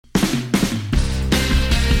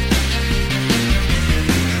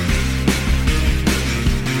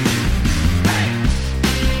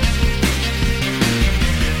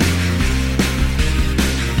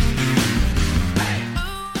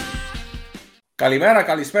Kalimera,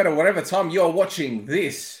 Kalispera, whatever time you're watching,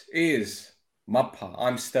 this is Mappa.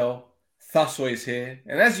 I'm Stel. Thasso is here.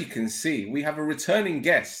 And as you can see, we have a returning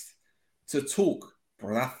guest to talk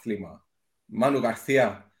Brathlima, Manu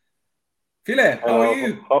Garcia. File, how are Hello,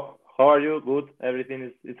 you? how are you? Good. Everything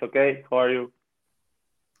is it's okay. How are you?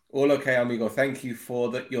 All okay, amigo. Thank you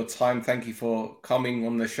for your time. Thank you for coming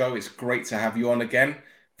on the show. It's great to have you on again.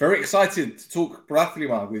 Very excited to talk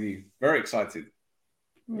Brathlima with you. Very excited.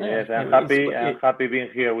 Yes, Yeah, I'm it's happy. I'm happy being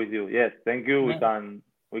here with you. Yes, thank you. We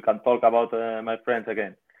yeah, can talk about my friends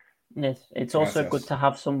again. yes. It's also good Gracias. to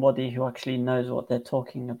have somebody who actually knows what they're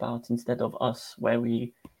talking about instead of us, where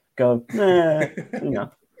we go,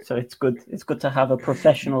 So it's good. It's good to have a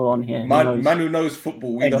professional on here who knows Manu knows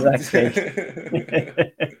football. We don't.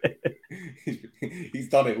 exactly. He's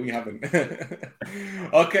done it. We haven't.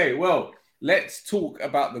 Okay, well, let's talk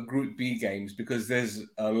about the Group B games because there's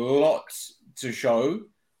a lot to show,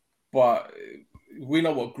 but we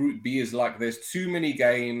know what Group B is like. There's too many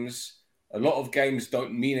games. A lot of games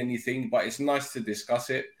don't mean anything, but it's nice to discuss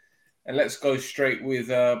it. And let's go straight with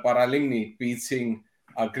Paralimni beating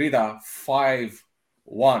Agrida 5-1.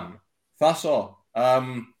 Thasso,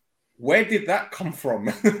 where did that come from?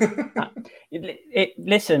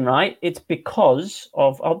 Listen, right? It's because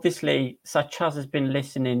of obviously Sachaz has been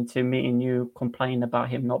listening to me and you complain about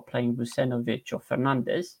him not playing Vucenovic or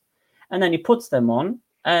Fernandez, and then he puts them on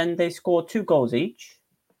and they score 2 goals each.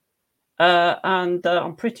 And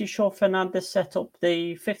I'm pretty sure Fernandez set up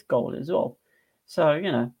the 5th goal as well. So,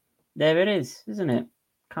 there it is, isn't it?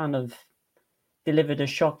 Kind of delivered a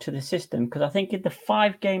shock to the system because I think in the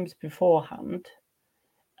 5 games beforehand,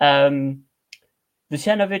 Vucenovic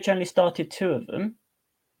only started 2 of them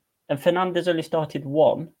and Fernandez only started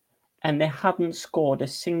 1, and they hadn't scored a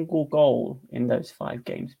single goal in those 5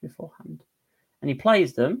 games beforehand. And he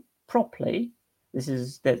plays them properly. I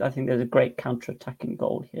think there's a great counter-attacking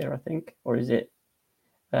goal here, I think. Or is it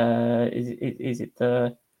is it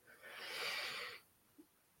the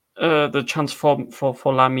chance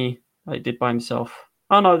for Lamy that he did by himself?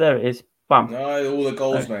 Oh no, there it is. Bam. No, all the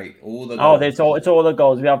goals, mate. All the goals. It's all the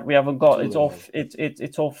goals. We haven't got it's all goals.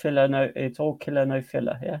 it's all filler, it's all killer, no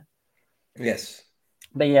filler, yeah. Yes.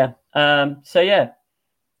 But yeah, so yeah,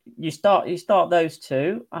 you start those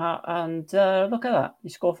 2, and look at that, you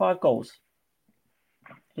score 5 goals.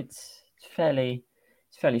 It's fairly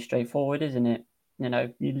straightforward, isn't it?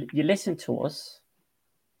 You listen to us.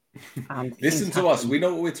 And listen to us. We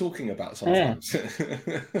know what we're talking about sometimes.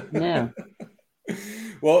 Yeah.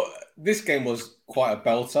 Well, this game was quite a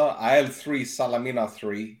belter. I had 3, Salamina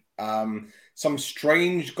 3. Some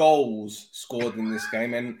strange goals scored in this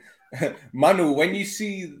game. And Manu, when you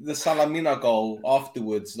see the Salamina goal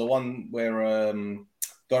afterwards, the one where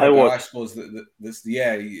Dora scores,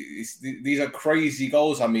 these are crazy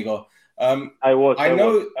goals, amigo. I watched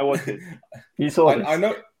it. You saw this.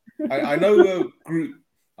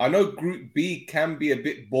 I know Group B can be a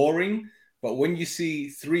bit boring, but when you see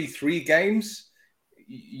 3-3 games,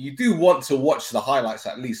 you do want to watch the highlights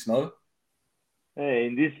at least, no? Hey,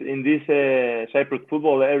 in this Cyprus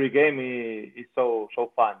football, every game is so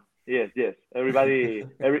fun. Yes. Everybody,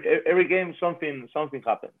 every game something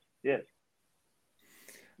happens. Yes.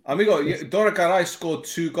 Amigo, Dora Garay scored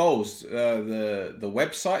 2 goals. The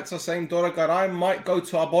websites are saying Dora Garay might go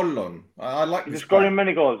to Apollon. I like this. He's scoring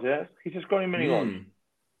many goals. Yes, he's scoring many goals.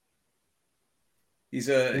 He's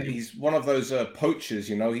one of those poachers,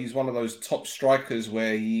 He's one of those top strikers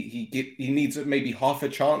where he needs maybe half a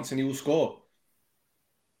chance and he will score.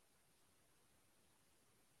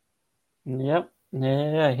 Yep.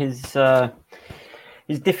 Yeah.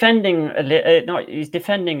 His defending his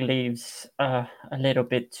defending leaves a little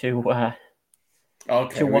bit to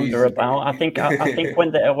wonder about. I think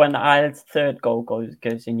when Ayal's 3rd goal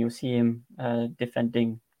goes in, you'll see him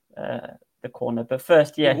defending the corner. But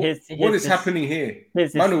first, what is happening here?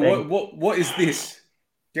 Manu, what is this?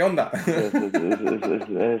 ¿Qué onda?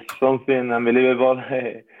 It's something unbelievable.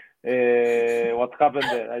 What happened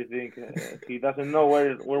there? I think he doesn't know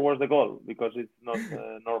where was the goal because it's not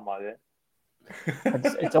normal. Yeah.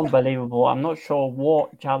 It's unbelievable. I'm not sure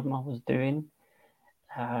what Jalma was doing.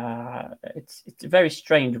 It's a very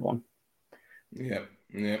strange one. Yeah.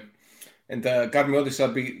 And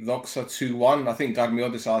Gadmiodisa beat Doxa 2-1. I think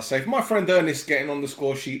Gadmiodisa are safe. My friend Ernest getting on the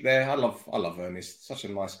score sheet there. I love Ernest. Such a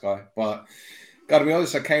nice guy. But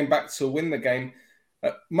Gadmiodisa came back to win the game.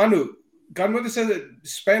 Manu, Gadmiodisa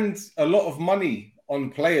spends a lot of money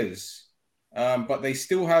on players, but they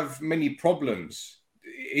still have many problems.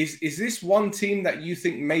 Is this one team that you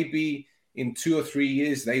think maybe in 2 or 3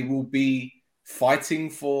 years they will be fighting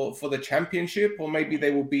for the championship, or maybe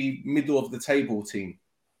they will be middle of the table team?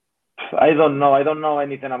 I don't know. I don't know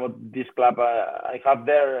anything about this club. I have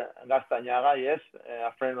there Gastañaga, yes,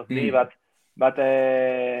 a friend of me, but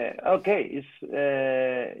okay,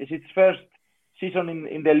 it's its first season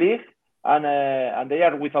in the league, and they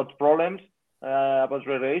are without problems about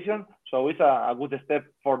relegation, so it's a good step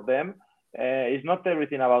for them. It's not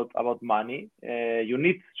everything about money. You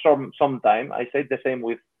need some time. I say the same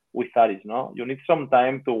with Aris, no? You need some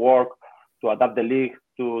time to work, to adapt the league,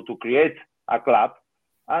 to create a club.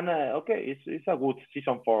 And okay, it's a good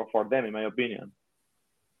season for them, in my opinion.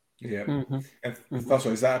 Yeah. And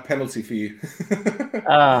Faso, is that a penalty for you?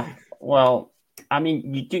 Well, I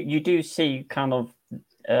mean, you do see kind of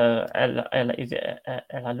El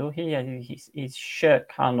Alouhi, his shirt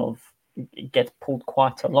kind of gets pulled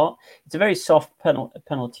quite a lot. It's a very soft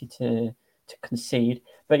penalty to concede,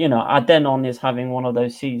 but Adenon is having one of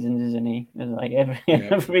those seasons, isn't he? Like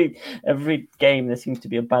every game, there seems to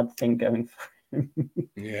be a bad thing going for him.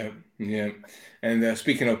 Yeah. And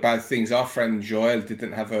speaking of bad things, our friend Joel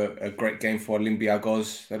didn't have a great game for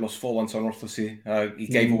Olympiacos. They lost 4-1 to Anorthosis. He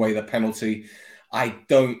gave away the penalty. I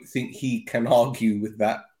don't think he can argue with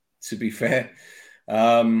that, to be fair.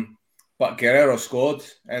 But Guerrero scored,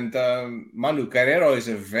 and Manu, Guerrero is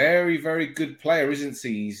a very, very good player, isn't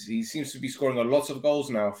he? He seems to be scoring a lot of goals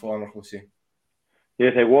now for Anorthosis.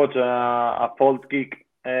 Yes, I watched a fault kick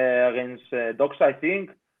against Doxa, I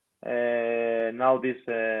think. Now this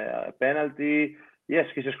penalty. Yes,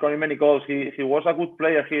 he's scoring many goals. He was a good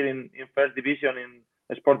player here in first division in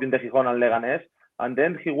Sporting de Gijón and Leganés, and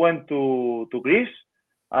then he went to Greece,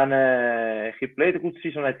 and he played a good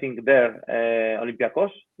season, I think, there,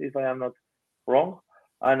 Olympiacos, if I am not wrong,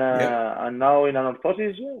 and now in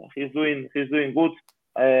Anorthosis, he's doing good.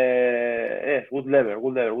 Good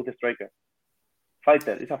level, good striker,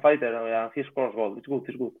 fighter. He's a fighter, and he scores goals. It's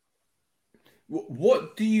good.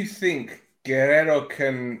 What do you think Guerrero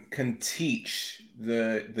can teach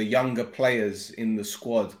the younger players in the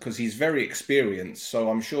squad? Because he's very experienced, so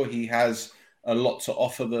I'm sure he has a lot to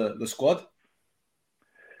offer the squad.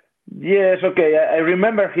 Yes, okay. I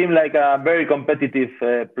remember him like a very competitive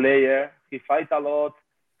player. He fight a lot.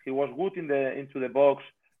 He was good into the box,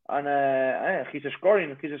 and he's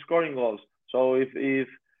scoring goals. So if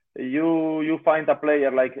you find a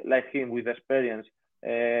player like him with experience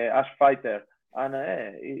as fighter, and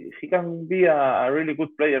he can be a really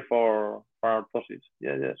good player for Anorthosis.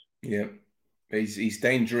 Yes. Yeah, he's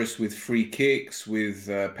dangerous with free kicks, with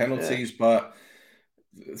penalties, but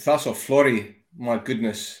Thasso Flori, my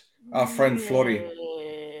goodness, our friend Flori.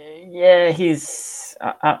 Yeah, he's.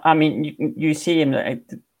 I mean, you see him.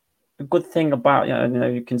 The good thing about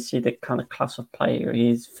you can see the kind of class of player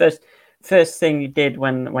he is. First thing he did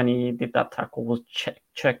when he did that tackle was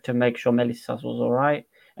check to make sure Melissas was all right.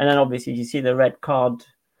 And then obviously you see the red card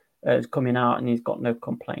is coming out, and he's got no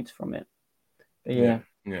complaints from it. But yeah,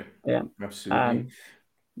 absolutely.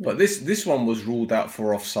 But this one was ruled out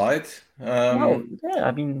for offside. No, yeah,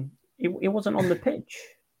 I mean, it wasn't on the pitch.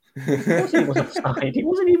 Of course, he was offside. He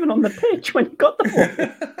wasn't even on the pitch when he got the ball.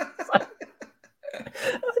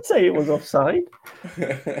 I'd say it was offside.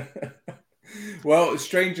 Well,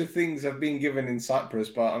 stranger things have been given in Cyprus,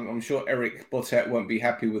 but I'm sure Eric Botet won't be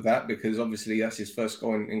happy with that, because obviously that's his first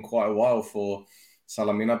goal in quite a while for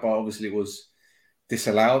Salamina, but obviously it was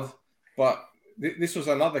disallowed. But this was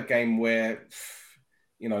another game where,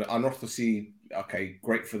 Anorthosis, okay,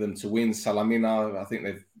 great for them to win. Salamina, I think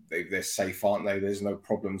they're safe, aren't they? There's no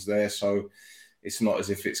problems there, so it's not as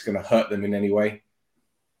if it's going to hurt them in any way.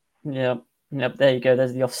 Yeah. Yep, there you go.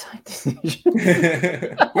 There's the offside decision.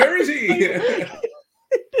 Where is he?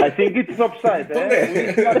 I think it's offside.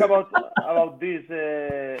 We talk about this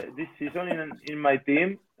season in my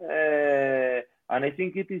team, and I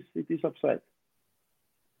think it is offside.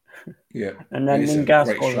 Yeah, and then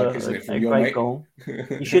Ningas scores a great goal.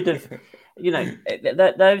 You should have,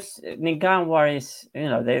 those Ningan Warriors.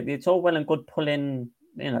 It's all well and good pulling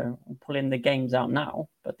the games out now,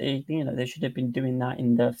 but they should have been doing that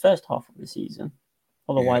in the first half of the season.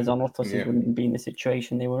 Otherwise, Anorthosis wouldn't be in the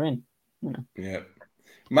situation they were in. Yeah.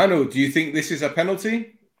 Manu, do you think this is a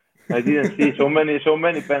penalty? I didn't see so many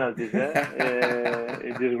penalties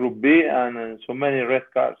in this Group B, and so many red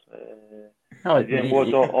cards. I didn't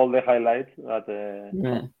watch all the highlights,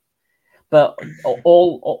 but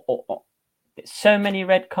all so many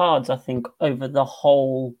red cards. I think over the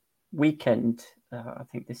whole weekend. I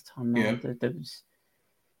think this time around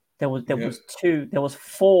there was two. There was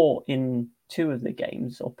 4 in 2 of the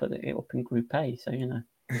games up in Group A. So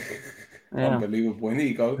unbelievable. And here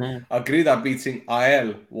you go. Agrida beating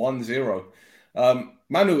IL 1-0.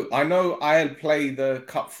 Manu, I know IL play the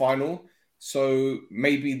cup final, so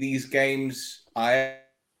maybe these games IL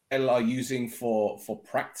are using for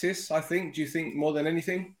practice, I think. Do you think more than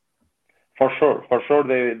anything? For sure,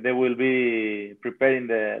 they will be preparing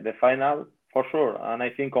the final for sure, and I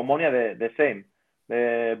think Omonia the same.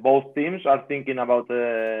 Both teams are thinking about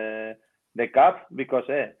the cup because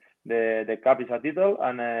the cup is a title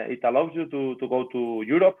and it allows you to go to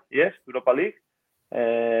Europe, yes, Europa League,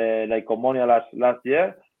 like Omonia last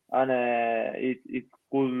year, and it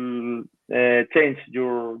could change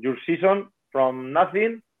your season from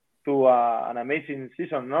nothing to an amazing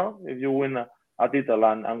season, no? If you win a title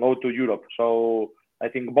and go to Europe. So I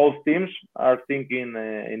think both teams are thinking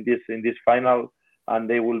in this final, and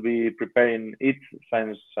they will be preparing it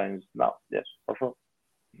since now. Yes, for sure.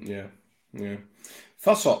 Yeah.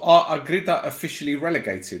 Faso, are Agrida officially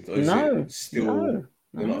relegated? Or is it still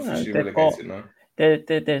they're not officially relegated, no?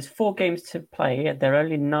 There's 4 games to play. They're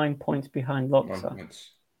only 9 points behind Loxa.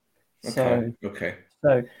 Okay.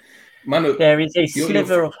 So Manu, there is a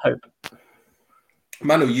sliver of hope.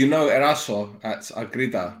 Manu, you know Eraso at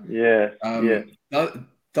Agrida. Yes.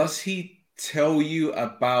 Does he tell you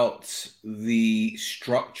about the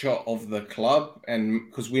structure of the club? And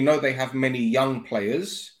because we know they have many young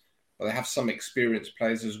players, but they have some experienced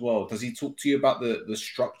players as well. Does he talk to you about the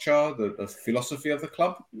structure, the philosophy of the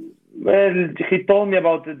club? Well, he told me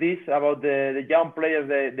about this, about the young players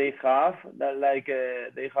they have, that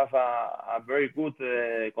they have a very good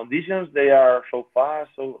conditions. They are so fast,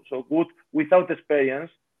 so good without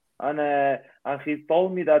experience. And he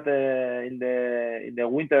told me that in the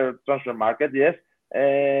winter transfer market, yes,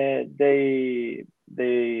 they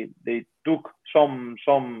took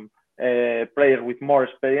some players with more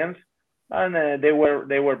experience, and they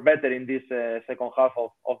were better in this second half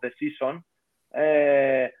of the season.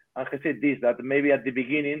 And he said this, that maybe at the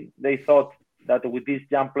beginning they thought that with these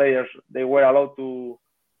young players they were allowed to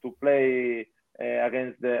play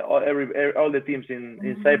against all the teams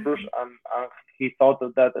in Cyprus, and he thought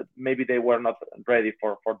that maybe they were not ready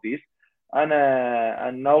for this.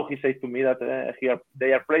 And now he says to me that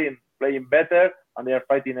they are playing better and they are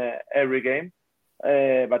fighting every game.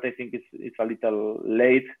 But I think it's a little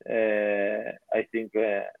late. I think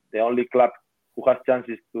the only club who has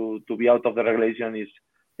chances to be out of the relegation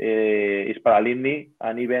is Paralimni,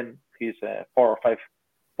 and even he's 4 or 5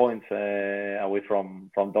 points away from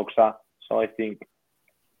Doxa. So I think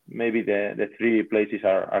maybe the 3 places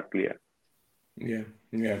are clear. Yeah.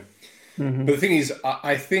 Mm-hmm. But the thing is,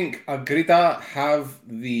 I think Agrida have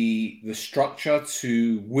the structure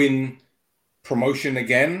to win promotion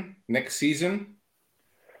again next season.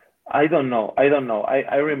 I don't know.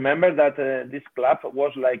 I remember that this club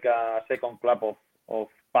was like a second club of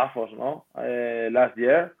Paphos, no? Last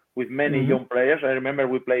year with many young players. I remember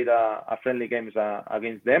we played a friendly games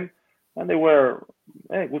against them, and they were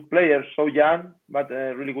good players, so young, but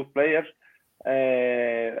really good players.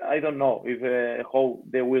 I don't know if how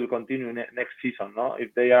they will continue next season, no?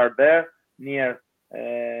 If they are there near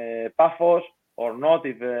Paphos or not,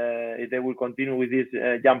 if they will continue with these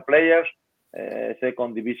young players.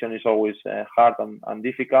 Second division is always hard and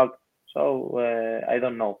difficult, so I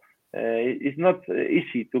don't know. It's not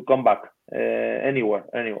easy to come back anywhere.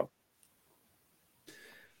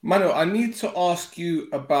 Manu, I need to ask you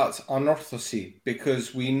about Anorthosi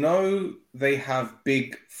because we know they have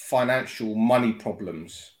big financial money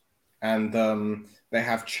problems, and they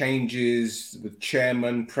have changes with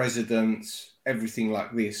chairman, presidents, everything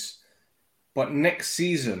like this. But next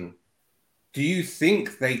season, do you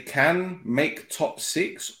think they can make top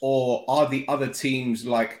 6, or are the other teams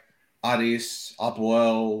like Aris,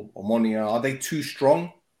 Apoel, Omonia, are they too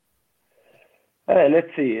strong?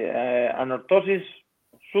 Let's see. Anorthosis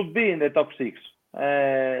should be in the top 6,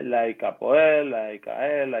 like Apoel, like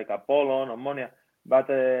AEL, like Apollon, Omonia. But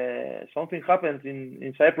something happens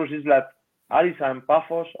in Cyprus is that Aris and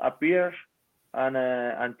Paphos appears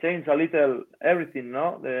and change a little everything,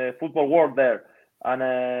 no? The football world there. And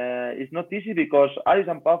it's not easy because Aris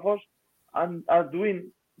and Paphos are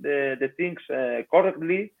doing the things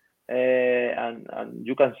correctly, and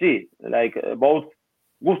you can see like both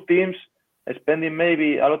good teams spending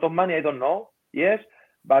maybe a lot of money. I don't know, yes,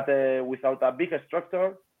 but without a big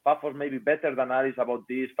structure, Paphos may be better than Aris about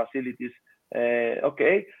these facilities.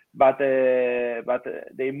 Okay, but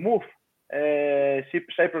they move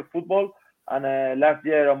Cyprus football, and last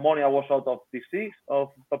year Omonia was out of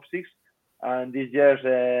top 6. And this year's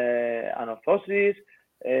Anorthosis,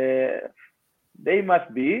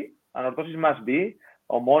 Anorthosis must be,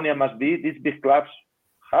 Omonia must be, these big clubs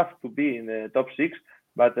have to be in the top 6.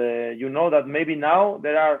 But you know that maybe now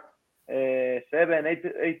there are 7,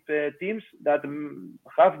 8 teams that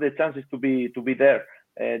have the chances to be there.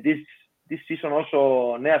 This season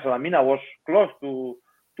also Nea Salamina was close to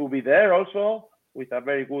to be there also with a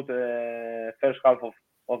very good first half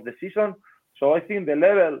of the season. So I think the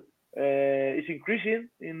level is increasing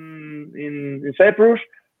in Cyprus.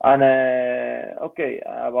 And okay,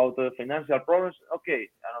 about the financial problems, okay,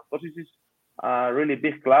 and of course this is a really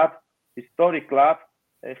big club, historic club.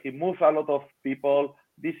 He moves a lot of people.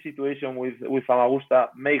 This situation with Famagusta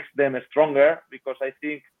makes them stronger, because I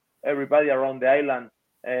think everybody around the island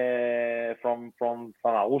from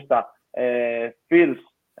Famagusta feels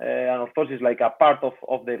and of course it's like a part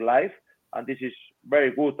of their life, and this is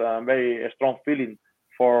very good and very strong feeling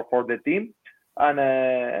for the team. And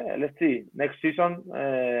let's see, next season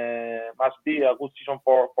must be a good season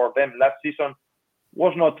for them. Last season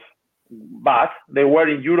was not bad. They were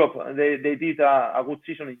in Europe. They did a good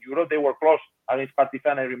season in Europe. They were close against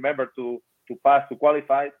Partizan, I remember, to pass, to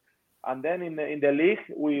qualify. And then in the league,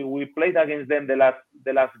 we played against them the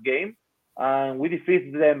last game, and we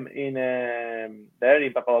defeated them in there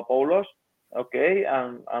in Papadopoulos. Okay,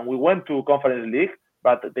 and we went to Conference League,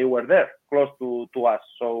 but they were there, close to us.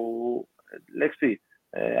 So let's see.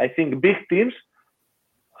 I think big teams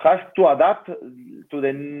have to adapt to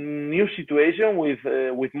the new situation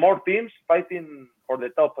with more teams fighting for the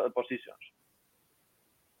top positions.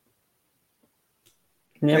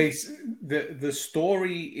 Yep. The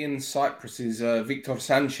story in Cyprus is Victor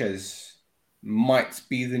Sanchez might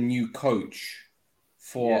be the new coach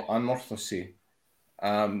for Anorthosi.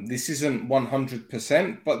 This isn't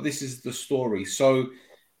 100%, but this is the story. So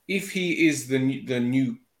if he is the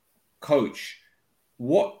new coach,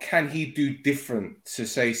 what can he do different to,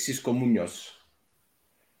 say, Cisco Munoz?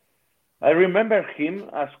 I remember him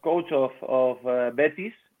as coach of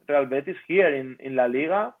Betis, Real Betis, here in La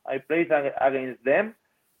Liga. I played against them,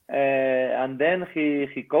 and then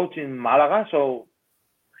he coached in Malaga. So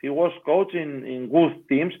he was coaching in good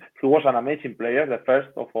teams. He was an amazing player, the first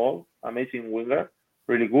of all, amazing winger,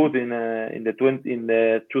 really good in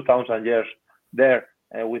the 2000 years there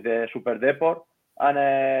with the Super Deport. And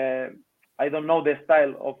I don't know the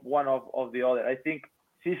style of one of the other. I think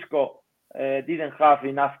Cisco didn't have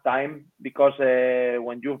enough time, because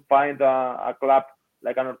when you find a club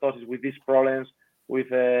like Anorthosis with these problems, with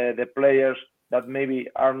the players that maybe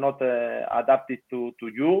are not adapted to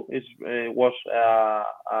you, was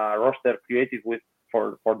a roster created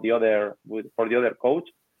for the other coach,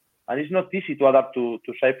 and it's not easy to adapt to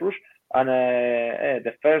Cyprus. And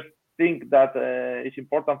the first thing that is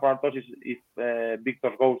important for Anorthosis, if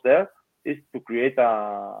Victor goes there, is to create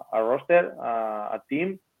a roster, a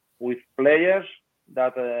team with players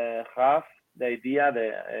that have the idea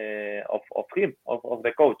of him, of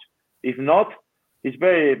the coach. If not, it's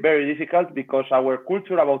very, very difficult, because our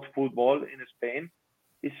culture about football in Spain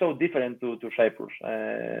is so different to Cyprus.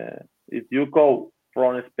 If you go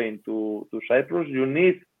from Spain to Cyprus, you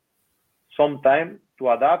need some time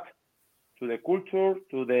to adapt to the culture,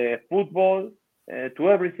 to the football,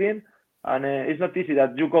 to everything. And it's not easy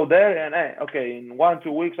that you go there and okay, in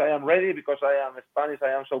 1-2 weeks I am ready because I am Spanish,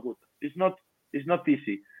 I am so good. It's not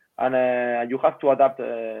easy, and you have to adapt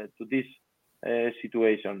to this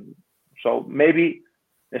situation. So maybe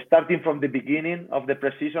starting from the beginning of the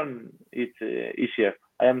pre-season, it's easier.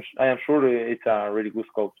 I am sure it's a really good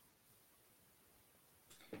coach.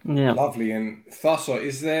 Yeah, lovely. And Thasso,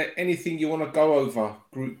 is there anything you want to go over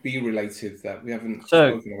Group B related that we haven't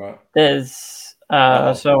spoken about? There's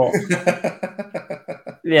so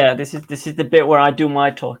yeah, this is the bit where I do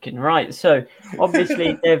my talking, right? So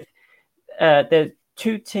obviously there's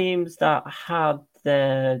two teams that had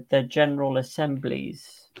the general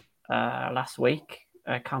assemblies last week,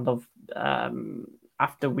 after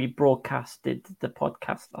we broadcasted the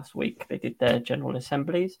podcast last week. They did their general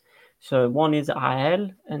assemblies. So one is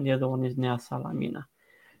AEL and the other one is Nea Salamina.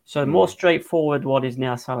 So more straightforward, what is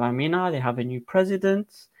Nea Salamina? They have a new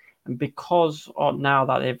president. And because now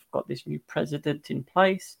that they've got this new president in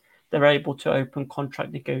place, they're able to open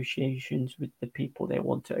contract negotiations with the people they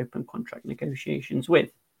want to open contract negotiations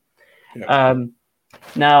with. Yeah.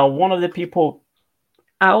 Now, one of the people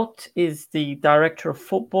out is the director of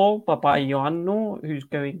football, Baba Ioannou, who's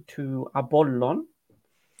going to Apollon.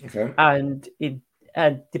 Okay.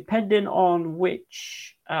 And depending on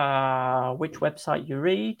which website you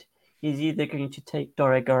read, he's either going to take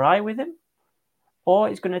Doregaray with him, or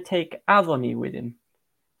he's going to take Adoni with him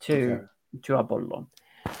to Apollon.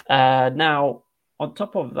 Now, on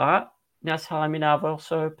top of that, Nea Salamina have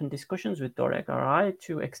also opened discussions with Doregaray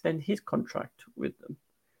to extend his contract with them.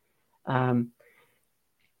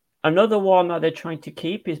 Another one that they're trying to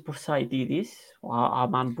keep is Bursaididis. Our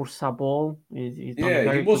man Bursabol. He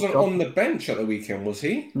wasn't on the bench at the weekend, was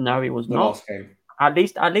he? No, he was not. Last game. At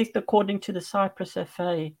least according to the Cyprus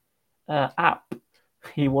FA app,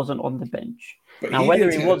 he wasn't on the bench. But Now, he whether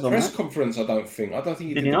didn't he take was the or press not, conference, I don't think. I don't think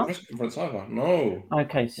he did did he the not? press conference either. No.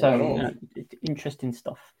 Okay, Not so at all. interesting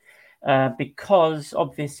stuff. Because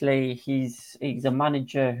obviously he's a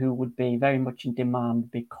manager who would be very much in demand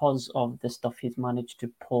because of the stuff he's managed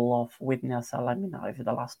to pull off with Nia Salamina over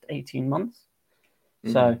the last 18 months.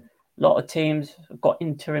 So a lot of teams have got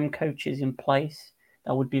interim coaches in place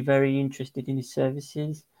that would be very interested in his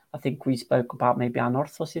services. I think we spoke about maybe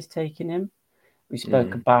Anorthos is taking him. We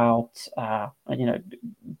spoke about,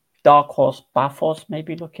 Dark Horse Bathos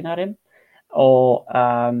maybe looking at him. Or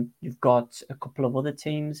you've got a couple of other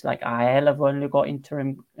teams like IL have only got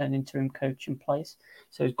an interim coach in place.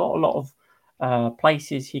 So he's got a lot of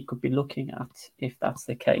places he could be looking at if that's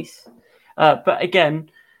the case. But again,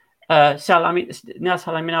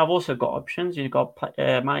 Salamina have also got options. You've got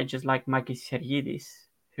managers like Magis Sergidis,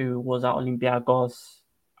 who was at Olympiacos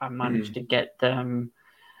and managed to get them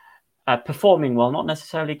performing well, not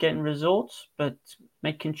necessarily getting results, but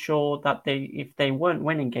making sure that if they weren't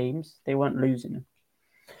winning games, they weren't losing them.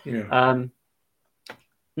 Yeah.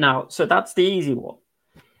 Now, so that's the easy one.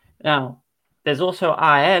 Now, there's also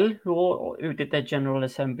IL who did their General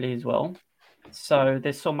Assembly as well. So the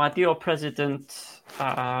Somadio president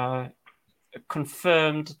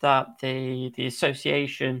confirmed that the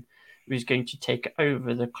association was going to take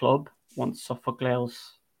over the club once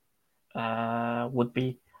Sophocles would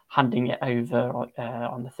be handing it over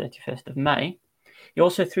on the 31st of May. He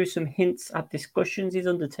also threw some hints at discussions he's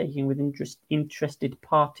undertaking with interested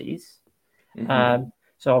parties.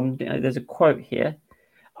 So there's a quote here.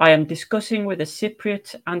 I am discussing with a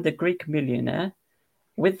Cypriot and a Greek millionaire.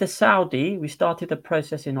 With the Saudi, we started a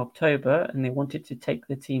process in October and they wanted to take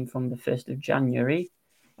the team from the 1st of January.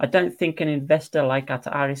 I don't think an investor like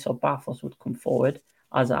Ataris or Bathos would come forward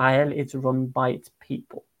as IL is run by its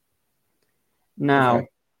people. Now,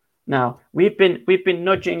 we've been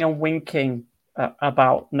nudging and winking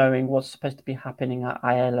about knowing what's supposed to be happening at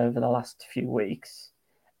IL over the last few weeks,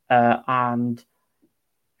 and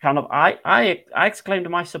kind of I exclaimed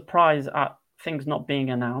my surprise at things not being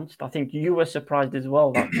announced. I think you were surprised as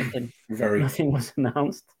well that nothing was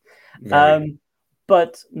announced.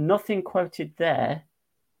 But nothing quoted there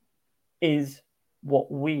is what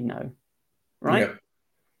we know, right? Yeah.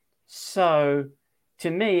 So to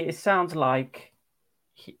me, it sounds like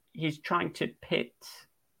he's trying to pit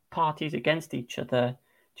parties against each other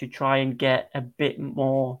to try and get a bit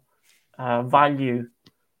more value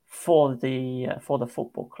for the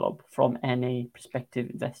football club from any prospective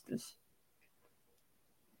investors.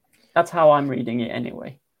 That's how I'm reading it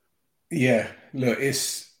anyway. Yeah, look,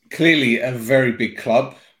 it's clearly a very big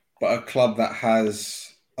club, but a club that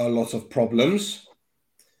has a lot of problems.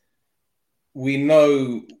 We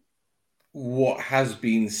know what has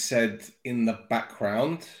been said in the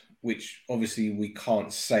background, which obviously we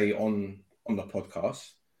can't say on the podcast.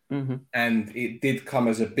 And it did come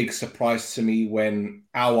as a big surprise to me when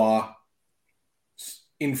our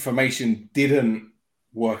information didn't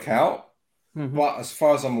work out. But as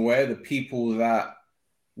far as I'm aware, the people that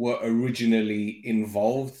were originally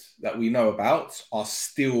involved that we know about are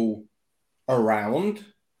still around.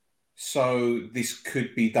 So this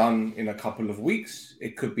could be done in a couple of weeks.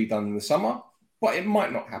 It could be done in the summer, but it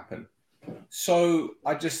might not happen. So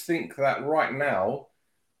I just think that right now,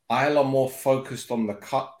 IL are more focused on the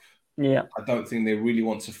cup. Yeah. I don't think they really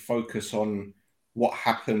want to focus on what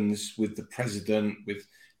happens with the president,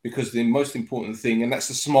 because the most important thing, and that's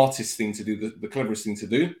the smartest thing to do, the cleverest thing to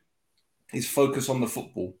do, is focus on the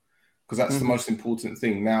football, because that's the most important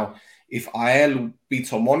thing. Now, if IL beat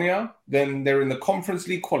Omonia, then they're in the Conference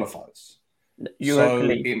League qualifiers.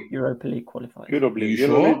 Europa League qualifiers. Europe League. You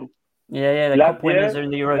sure? League. Yeah, the cup winners are in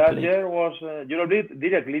the Europa League. Last year was Europe League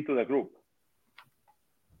directly to the group.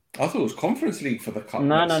 I thought it was Conference League for the cup.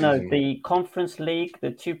 No. The Conference League,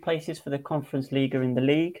 the two places for the Conference League are in the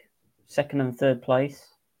league, second and third place.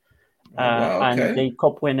 And the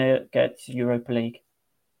cup winner gets Europa League.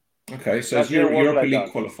 Okay, so it's Europa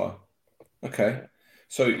League qualifier. Okay,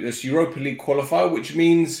 so it's Europa League qualifier, which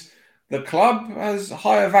means the club has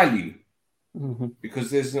higher value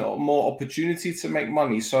because there's more opportunity to make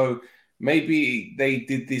money. So maybe they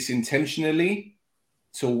did this intentionally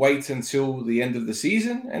to wait until the end of the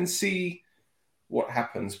season and see what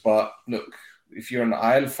happens. But look, if you're an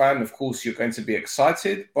IL fan, of course, you're going to be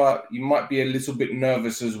excited, but you might be a little bit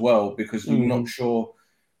nervous as well because you're not sure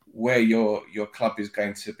where your club is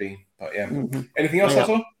going to be. But yeah, anything else,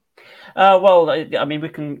 Hasso? Well, I mean, we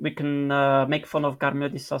can make fun of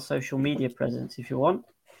Garmodis' social media presence if you want,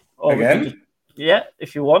 or again. Yeah,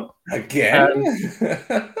 if you want. Again?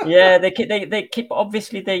 Yeah, they keep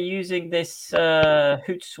obviously they're using this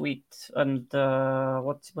Hootsuite and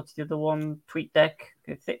what's the other one? TweetDeck,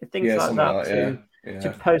 things like that to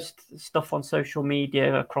post stuff on social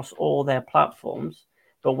media across all their platforms.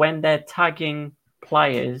 But when they're tagging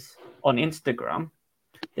players on Instagram,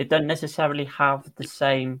 they don't necessarily have the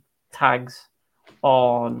same tags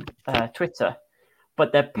on Twitter,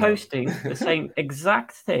 but they're posting the same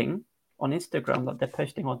exact thing on Instagram that they're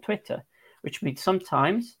posting on Twitter, which means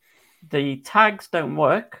sometimes the tags don't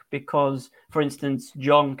work because, for instance,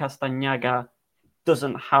 John Castañaga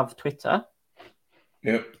doesn't have Twitter.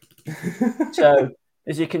 Yep. So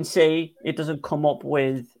as you can see, it doesn't come up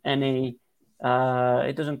with any.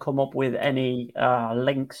 It doesn't come up with any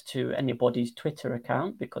links to anybody's Twitter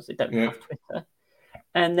account because they don't have Twitter.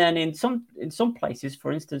 And then in some places,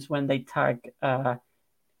 for instance, when they tag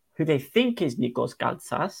who they think is Nikos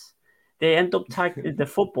Galtsas, they end up tagging the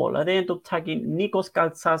footballer. They end up tagging Nikos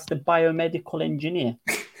Galtsas, the biomedical engineer.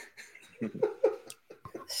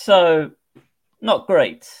 So, not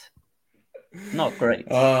great. Not great.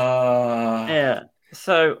 Yeah.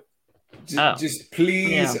 So, just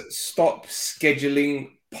please stop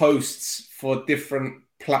scheduling posts for different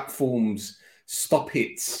platforms. Stop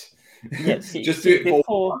it. Yeah, just do it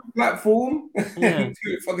for one platform and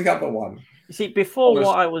do it for the other one. You see, before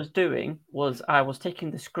what I was doing was I was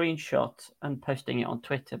taking the screenshot and posting it on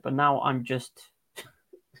Twitter, but now I'm just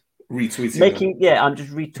retweeting I'm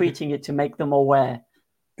just retweeting it to make them aware.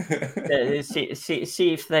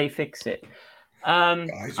 see if they fix it.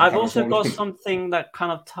 I've also got something that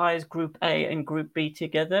kind of ties Group A and Group B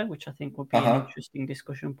together, which I think would be an interesting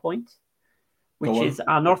discussion point, which is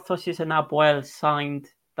Anorthosis and Apoel signed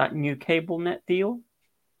that new cable net deal.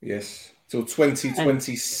 Yes. Till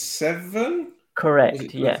 2027?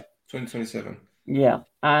 Correct, yeah. 2027. Yeah.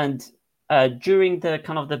 And during the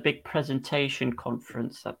kind of the big presentation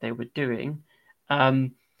conference that they were doing,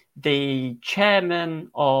 the chairman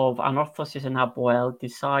of Anorthosis and Apoel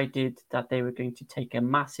decided that they were going to take a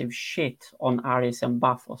massive shit on Aris and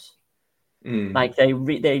Bafos. Like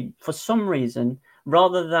they for some reason,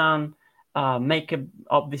 rather than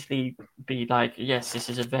obviously be like, yes, this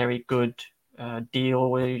is a very good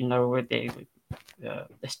deal with the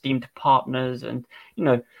esteemed partners and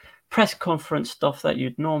press conference stuff that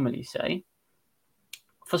you'd normally say.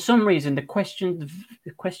 For some reason, the questions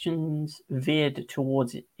veered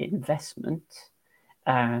towards investment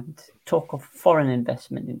and talk of foreign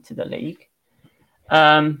investment into the league.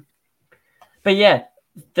 But yeah,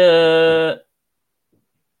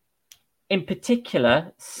 in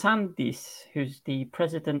particular, Sandis, who's the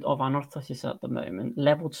president of Anorthosis at the moment,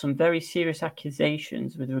 leveled some very serious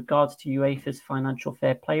accusations with regards to UEFA's financial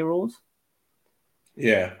fair play rules.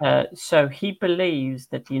 Yeah. So he believes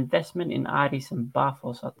that the investment in Aris and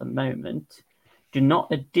Bafos at the moment do not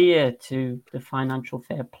adhere to the financial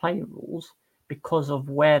fair play rules because of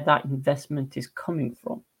where that investment is coming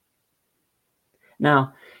from.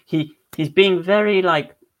 Now, he's being very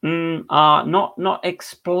not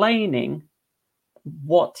explaining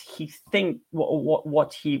what he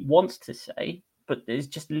what he wants to say, but is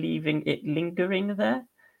just leaving it lingering there.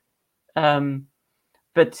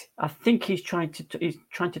 But I think he's trying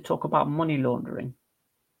to talk about money laundering.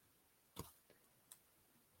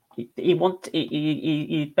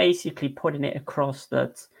 He's basically putting it across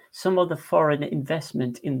that some of the foreign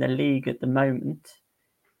investment in the league at the moment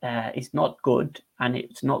is not good, and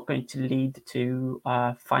it's not going to lead to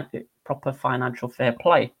proper financial fair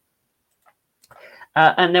play.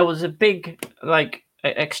 And there was a big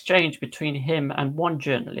exchange between him and one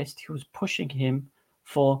journalist who was pushing him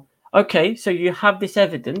for, okay, so you have this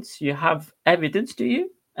evidence. You have evidence, do you?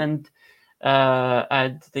 And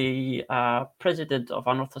the president of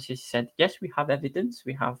Anorthosis said, yes, we have evidence.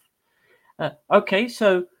 We have. Okay,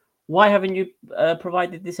 so why haven't you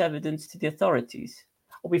provided this evidence to the authorities?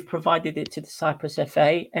 We've provided it to the Cyprus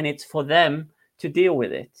FA, and it's for them to deal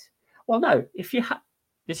with it. Well, no, if you have,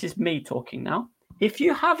 this is me talking now. If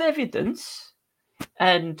you have evidence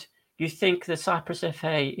and you think the Cyprus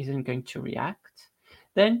FA isn't going to react,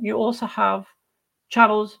 then you also have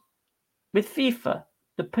channels with FIFA,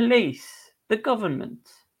 the police, the government.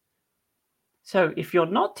 So if you're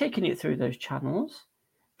not taking it through those channels,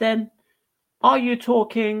 then are you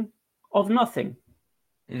talking of nothing?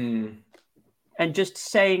 And just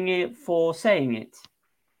saying it for saying it?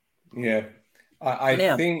 Yeah. I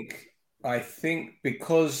think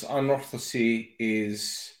because Anorthosis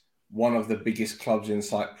is one of the biggest clubs in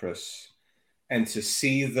Cyprus, and to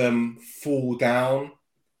see them fall down,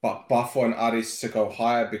 but Bafo and Aris to go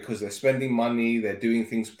higher because they're spending money, they're doing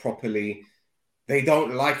things properly, they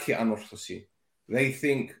don't like it, Anorthosis. They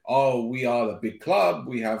think, oh, we are the big club.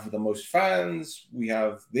 We have the most fans. We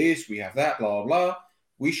have this. We have that. Blah, blah, blah.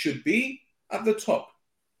 We should be at the top.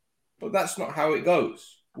 But that's not how it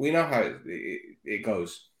goes. We know how it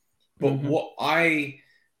goes. But what I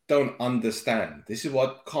don't understand, this is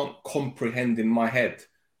what I can't comprehend in my head.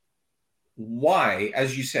 Why,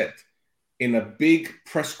 as you said, in a big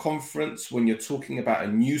press conference, when you're talking about a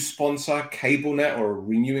new sponsor, CableNet, or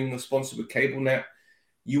renewing the sponsor with CableNet,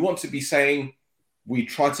 you want to be saying, we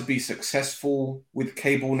try to be successful with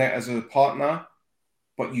CableNet as a partner,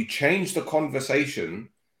 but you change the conversation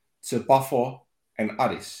to Buffer and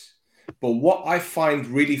Aris. But what I find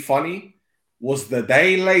really funny was the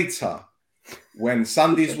day later when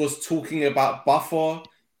Sandys was talking about Buffer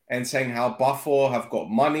and saying how Buffer have got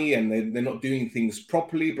money and they're not doing things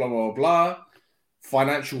properly, blah, blah, blah,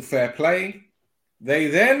 financial fair play. They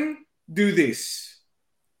then do this.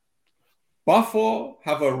 Buffer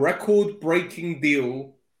have a record-breaking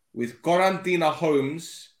deal with Gorandina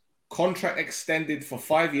Homes, contract extended for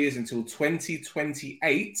 5 years until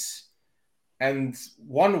 2028. And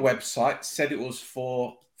one website said it was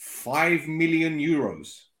for 5 million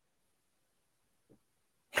euros.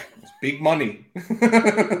 It's big money.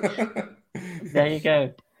 There you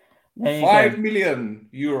go. 5 million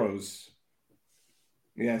euros.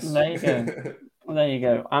 Yes. There you go. There you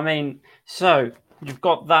go. I mean, so you've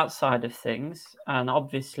got that side of things, and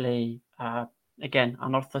obviously, again,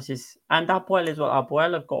 Anorthosis and Apoel as well.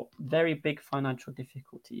 Apoel have got very big financial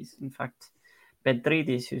difficulties. In fact,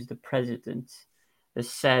 Pedridis, who's the president, has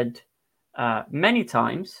said many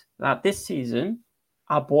times that this season,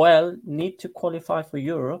 Apoel need to qualify for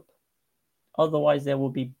Europe, otherwise there will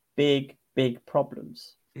be big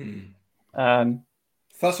problems.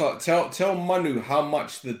 First of all, tell Manu how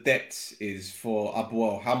much the debt is for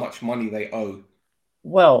Apoel, how much money they owe.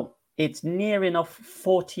 Well, it's near enough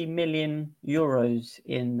 40 million euros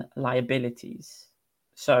in liabilities.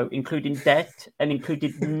 So including debt and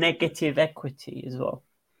including negative equity as well.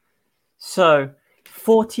 So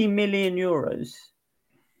 40 million euros.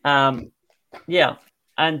 Yeah.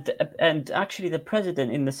 And actually the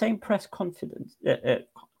president in the same press conference, the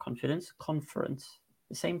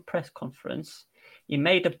same press conference, he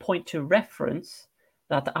made a point to reference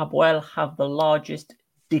that Apoel have the largest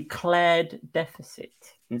declared deficit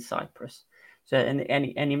in Cyprus. So and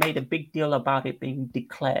he made a big deal about it being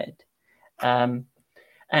declared.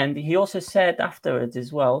 And he also said afterwards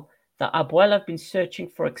as well that Apoel have been searching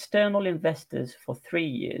for external investors for 3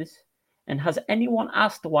 years. And has anyone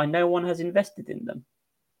asked why no one has invested in them?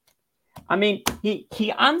 I mean,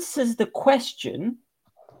 he answers the question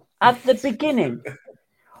at the beginning.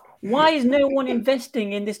 Why is no one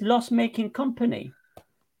investing in this loss-making company?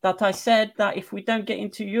 That I said that if we don't get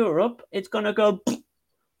into Europe, it's going to go.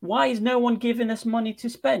 Why is no one giving us money to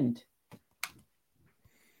spend?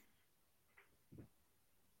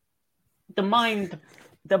 The mind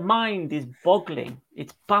is boggling.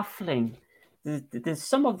 It's baffling. There's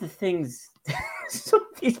some of the things some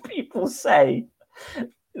of these people say,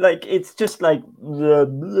 like it's just like blah,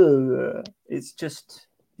 blah. It's just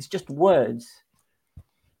words.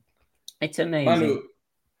 It's amazing.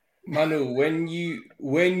 Manu, when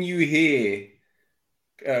you hear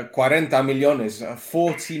 40 millones,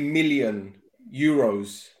 40 million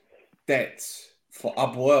euros debt for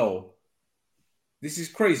Apoel, this is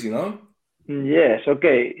crazy, no? Yes,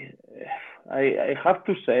 okay. I have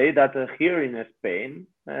to say that here in Spain,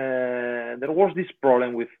 there was this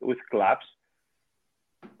problem with clubs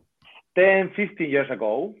 10, 15 years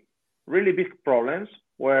ago, really big problems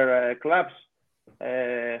where clubs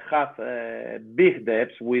have big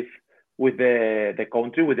debts with the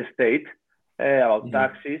country, with the state, about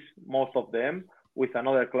taxes, most of them, with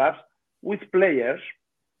another clubs, with players.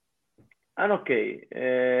 And okay,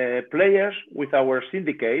 players with our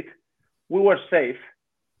syndicate, we were safe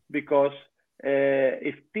because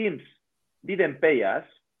if teams didn't pay us,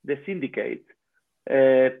 the syndicate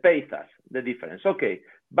pays us the difference. Okay,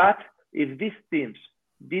 but if these teams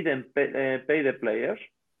didn't pay the players,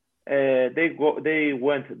 they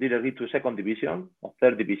went directly to second division or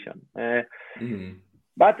third division.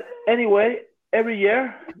 But anyway, every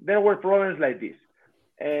year there were problems like this.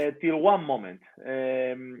 Till one moment,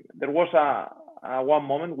 there was a one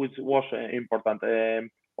moment which was important.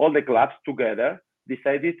 All the clubs together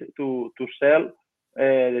decided to sell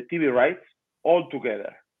the TV rights all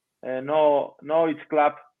together. No each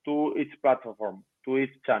club to each platform, to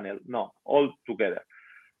each channel. No, all together.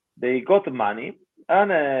 They got money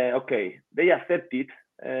and okay, they accepted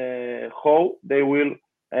how they will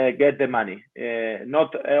get the money.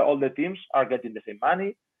 Not all the teams are getting the same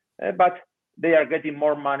money, but they are getting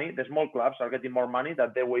more money. The small clubs are getting more money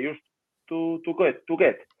that they were used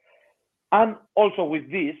get. And also with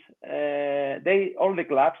this, all the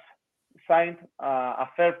clubs signed a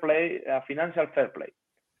fair play, a financial fair play.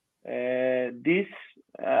 These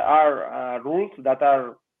are rules that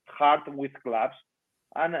are hard with clubs,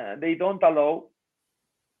 and they don't allow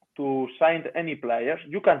to sign any players.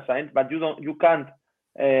 You can sign, but you can't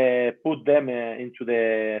put them into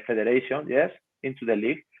the federation, yes, into the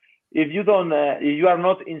league. If you are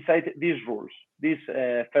not inside these rules, this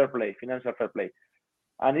fair play, financial fair play.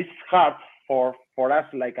 And it's hard for us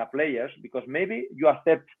like a players, because maybe you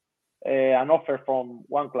accept an offer from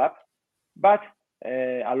one club, but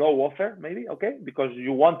a low offer maybe, okay, because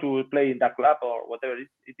you want to play in that club or whatever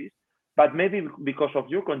it is, but maybe because of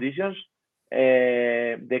your conditions,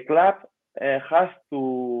 the club has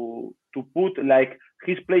to put like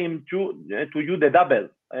he's playing to you the double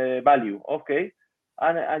value, okay,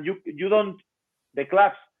 and you don't, the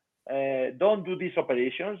clubs don't do these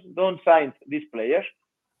operations, don't sign these players,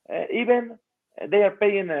 even they are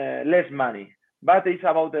paying less money, but it's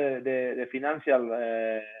about the financial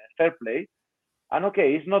fair play. And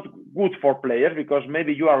okay, it's not good for players because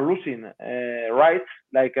maybe you are losing rights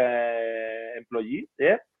like employee,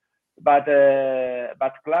 yeah, but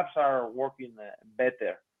clubs are working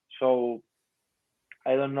better. So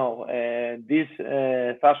I don't know. This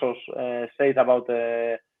Thasos said about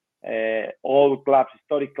all clubs,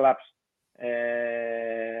 historic clubs,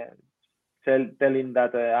 telling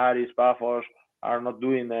that Aris, Paphos are not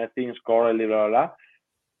doing things correctly, blah, blah, blah.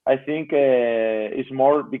 I think it's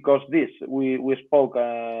more because this we spoke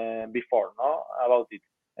before, no, about it,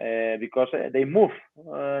 because they move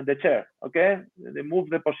the chair, okay, they move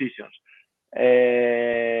the positions.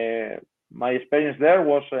 My experience there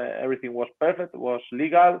was everything was perfect, was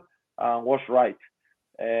legal, and was right,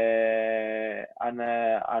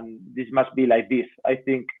 and this must be like this. I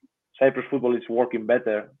think Cyprus football is working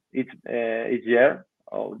better each year.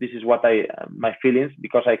 Oh, this is what my feelings,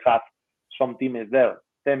 because I had some teams there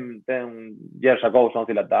 10 years ago,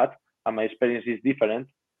 something like that, and my experience is different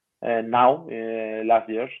now, last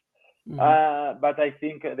years. But I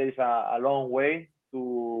think there is a long way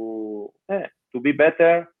to be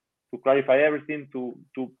better, to clarify everything, to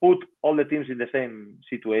put all the teams in the same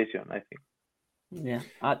situation, I think. Yeah,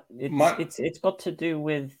 it's got to do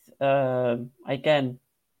with again,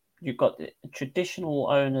 you've got traditional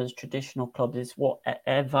owners, traditional clubs. Is what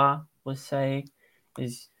Eva was saying,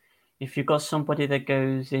 is if you've got somebody that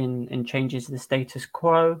goes in and changes the status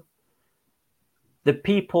quo, the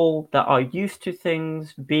people that are used to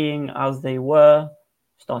things being as they were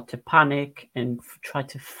start to panic and try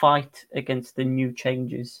to fight against the new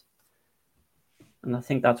changes. And I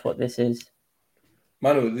think that's what this is.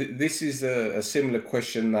 Manu, this is a similar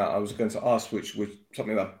question that I was going to ask, which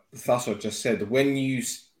something that Thasso just said. When you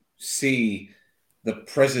see the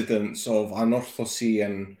presidents of Anorthosi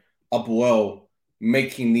and Abuel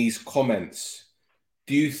making these comments,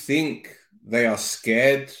 do you think they are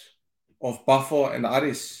scared of Bafo and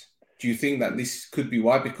Aris? Do you think that this could be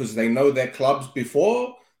why? Because they know their clubs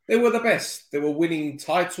before, they were the best. They were winning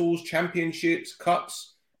titles, championships,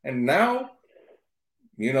 cups. And now,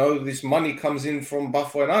 you know, this money comes in from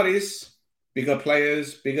Bafo and Aris, bigger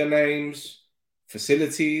players, bigger names,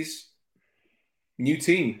 facilities, new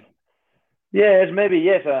team. Yes, maybe,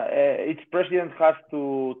 yes. Each president has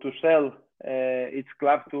to sell its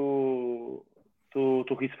club to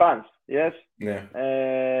his fans, yes?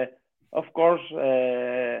 Yeah. Of course,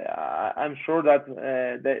 I'm sure that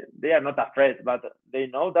they are not afraid, but they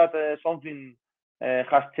know that something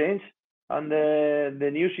has changed, and the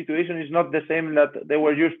new situation is not the same that they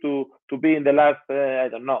were used to be in the last, I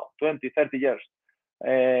don't know, 20, 30 years.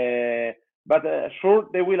 But sure,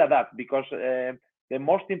 they will adapt, because the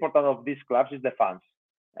most important of these clubs is the fans.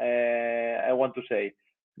 I want to say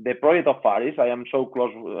the project of Paris, I am so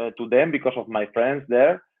close to them because of my friends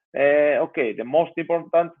there. Okay, the most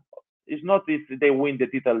important is not if they win the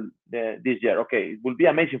title this year. Okay, it will be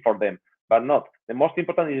amazing for them, but not. The most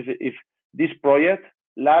important is if this project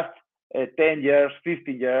lasts 10 years,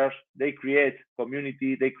 15 years, they create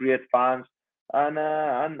community, they create fans,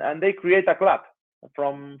 and they create a club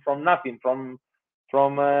from nothing,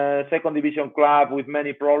 from a second division club with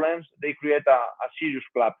many problems. They create a serious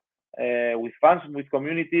club with fans, with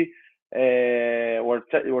community, where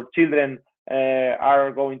children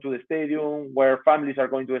are going to the stadium, where families are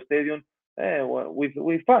going to the stadium,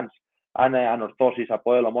 with fans. And Anorthosis,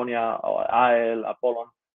 Apoel, Omonia, AEL, Apollon.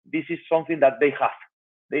 This is something that they have.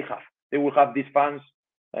 They will have these fans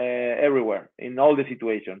everywhere in all the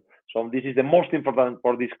situations. So this is the most important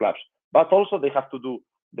for these clubs. But also they have to do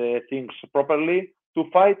the things properly to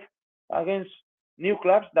fight against new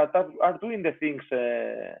clubs that are doing the things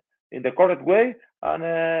in the correct way, and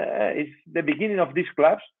it's the beginning of these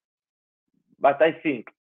clubs. But I think,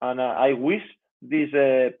 and I wish these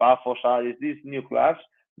Paphos Aris, these new clubs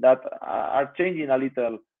that are changing a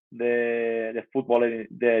little the football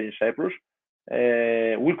there in Cyprus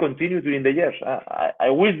will continue during the years. I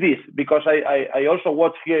wish this, because I also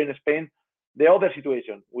watch here in Spain the other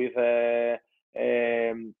situation with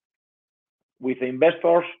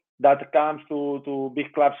investors that comes to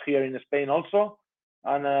big clubs here in Spain also,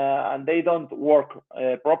 and they don't work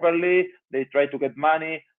properly. They try to get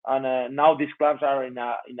money, and now these clubs are in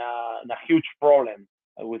a huge problem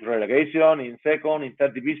with relegation in second, in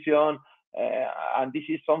third division, and this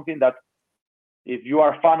is something that if you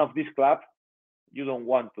are a fan of this club, you don't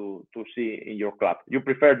want to see in your club. You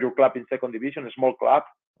prefer your club in second division, a small club,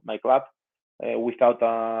 my club, without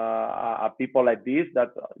people like this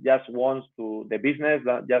that just wants to the business,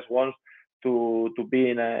 that just wants to be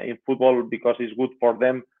in football because it's good for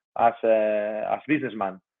them as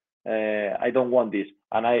businessman. I don't want this,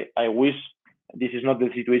 and I wish this is not the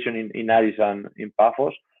situation in Aris and in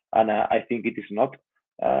Paphos, and I think it is not.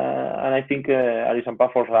 And I think Aris and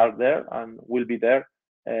Paphos are there and will be there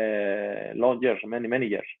long years, many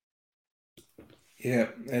years. Yeah,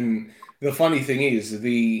 and the funny thing is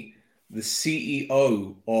the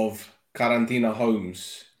CEO of Karantina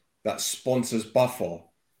Homes that sponsors Buffer,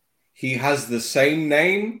 he has the same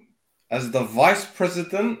name as the vice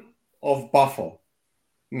president of Buffer.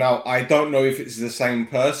 Now, I don't know if it's the same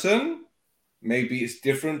person. Maybe it's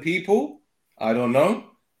different people. I don't know.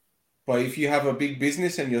 But if you have a big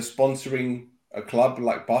business and you're sponsoring a club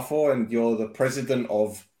like Buffer and you're the president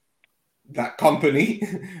of that company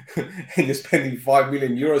and you're spending 5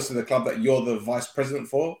 million euros to the club that you're the vice president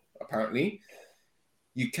for, apparently,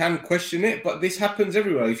 you can question it. But this happens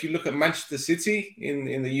everywhere. If you look at Manchester City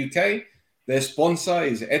in the UK, their sponsor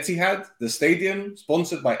is Etihad, the stadium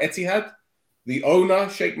sponsored by Etihad. The owner,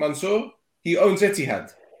 Sheikh Mansour, he owns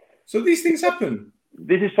Etihad. So these things happen.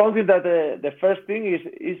 This is something that the first thing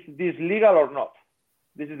is this legal or not?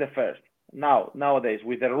 This is the first. Nowadays,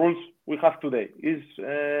 with the rules we have today, is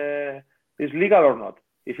legal or not?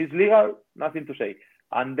 If it's legal, nothing to say.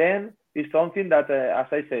 And then it's something that,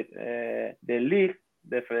 as I said, the league,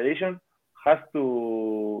 the federation, has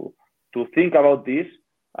to think about this,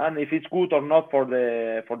 and if it's good or not for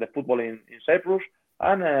the football in Cyprus,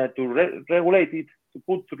 and to regulate it, to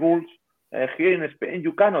put rules. Here in Spain,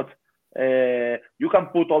 you cannot. You can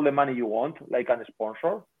put all the money you want, like a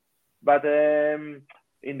sponsor, but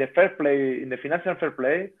in the fair play, in the financial fair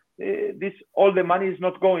play, all the money is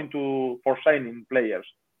not going for signing players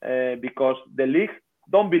because the league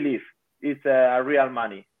don't believe it's real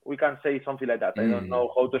money. We can say something like that. I don't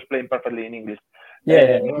know how to explain perfectly in English.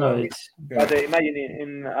 But imagine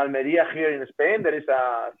in Almeria here in Spain, there is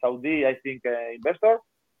a Saudi, I think, investor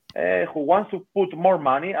who wants to put more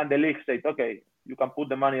money, and the league says, okay, you can put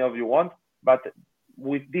the money of you want, but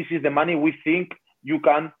this is the money we think you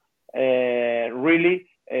can really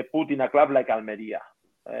put in a club like Almeria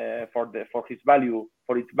for its value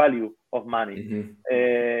of money.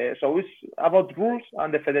 Mm-hmm. So it's about rules,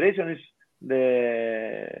 and the federation is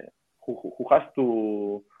who has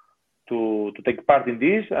to take part in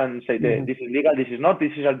this and say that this is legal, this is not,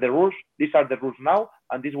 these are the rules now,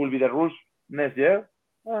 and this will be the rules next year,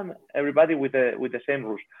 and everybody with the same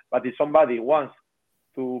rules. But if somebody wants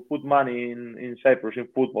to put money in Cyprus in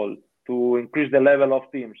football, to increase the level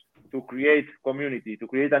of teams, to create community, to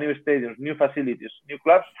create a new stadiums, new facilities, new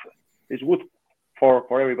clubs, it's good for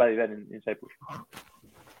everybody there in Cyprus.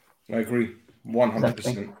 I agree.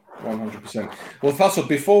 100%. 100%. Well, Faisal,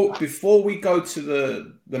 before we go to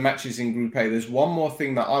the matches in Group A, there's one more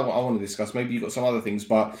thing that I want to discuss. Maybe you've got some other things,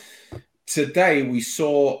 but today we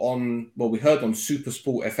heard on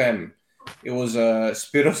SuperSport FM, it was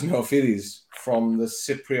Spiros Neofidis from the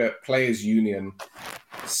Cypriot Players Union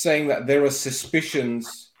saying that there are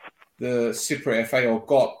suspicions the Cypriot FA or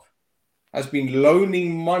GOP has been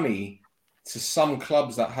loaning money to some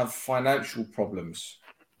clubs that have financial problems.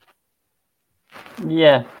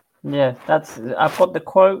 Yeah, I've got the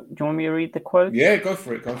quote. Do you want me to read the quote? Yeah, go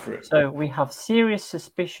for it. So we have serious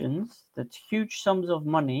suspicions that huge sums of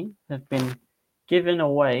money have been given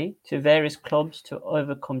away to various clubs to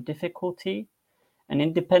overcome difficulty. An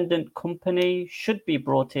independent company should be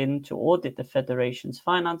brought in to audit the federation's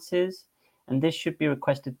finances, and this should be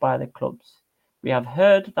requested by the clubs. We have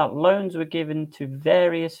heard that loans were given to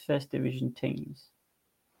various first division teams.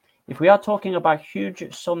 If we are talking about huge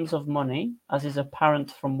sums of money, as is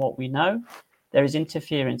apparent from what we know, there is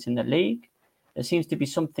interference in the league. There seems to be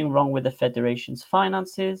something wrong with the federation's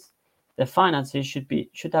finances. The finances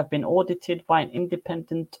should have been audited by an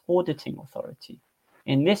independent auditing authority.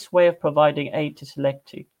 In this way of providing aid to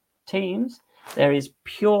selected teams, there is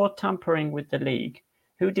pure tampering with the league.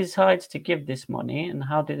 Who decides to give this money and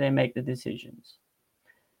how do they make the decisions?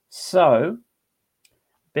 So,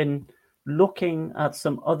 been looking at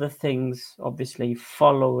some other things, obviously,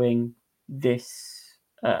 following this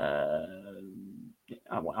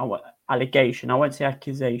allegation. I won't say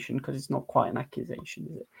accusation because it's not quite an accusation,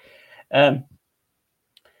 is it?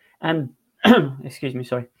 And excuse me,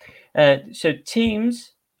 sorry. So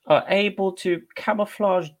teams are able to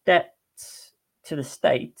camouflage debts to the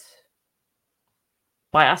state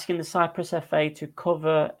by asking the Cyprus FA to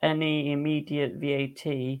cover any immediate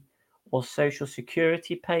VAT or social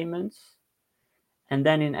security payments, and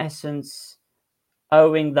then in essence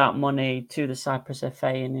owing that money to the Cyprus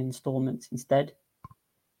FA in installments instead.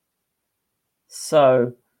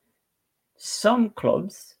 So some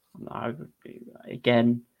clubs,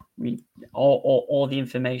 again, all the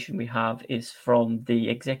information we have is from the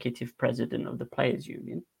executive president of the Players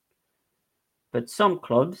Union, but some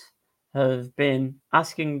clubs have been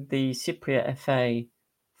asking the Cypriot FA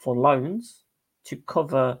for loans to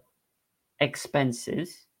cover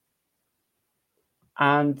expenses,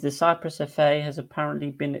 and the Cyprus FA has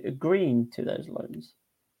apparently been agreeing to those loans.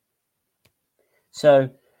 So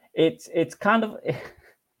it's kind of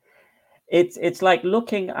it's like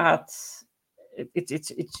looking at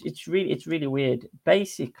it's really weird.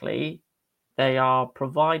 Basically, they are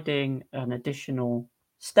providing an additional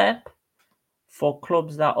step for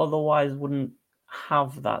clubs that otherwise wouldn't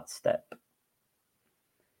have that step,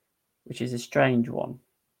 which is a strange one.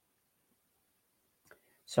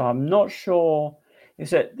 So I'm not sure.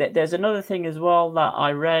 So there's another thing as well that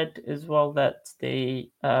I read as well, that the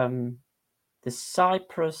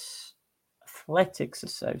Cyprus Athletics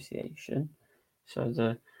Association, so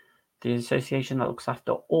the association that looks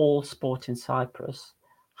after all sport in Cyprus,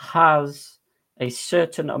 has a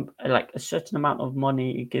certain amount of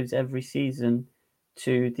money it gives every season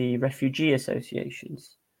to the refugee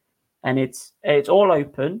associations, and it's all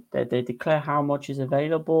open. They declare how much is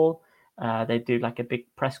available. They do like a big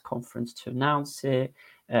press conference to announce it.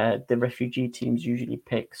 The refugee teams usually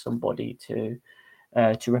pick somebody to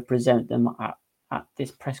represent them at this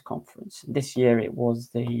press conference. This year it was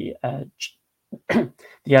the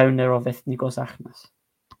owner of Ethnikos Achnas.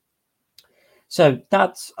 So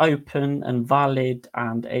that's open and valid,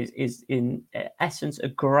 and is in essence a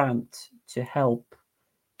grant to help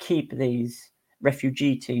keep these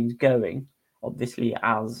refugee teams going. Obviously,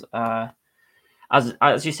 as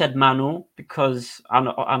you said, Manu, because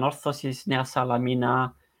Anorthosis Nea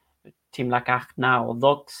Salamina, team like Achna or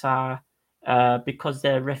Doxa, because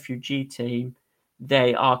they're a refugee team,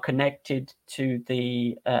 they are connected to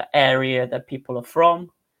the area that people are from,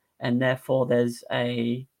 and therefore there's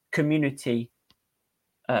a community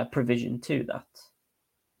provision to that.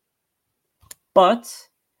 But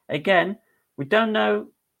again, we don't know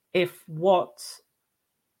if what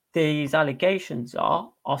these allegations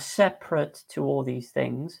are separate to all these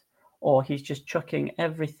things, or he's just chucking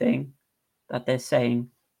everything that they're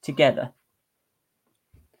saying together.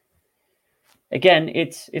 Again,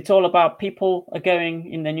 it's all about people are going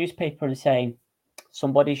in the newspaper and saying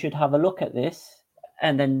somebody should have a look at this,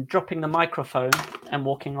 and then dropping the microphone and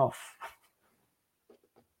walking off.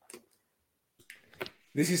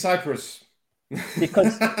 This is Cyprus.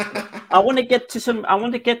 Because I want to get to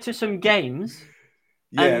some games.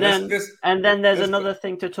 Yeah, and then there's another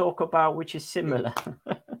thing to talk about which is similar.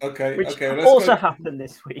 Okay. Which Okay. also happened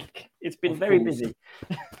this week. It's been very busy.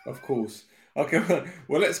 Of course. Okay.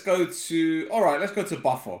 Well, let's go to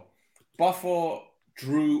Buffer. Buffer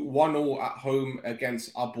drew 1-1 at home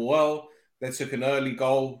against Apoel. They took an early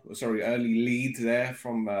lead there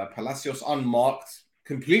from Palacios, unmarked,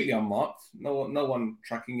 completely unmarked. No one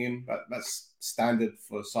tracking him. That's standard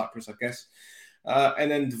for Cyprus, I guess.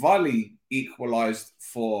 And then Dvali equalised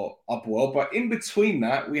for Apoel. But in between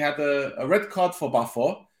that, we had a red card for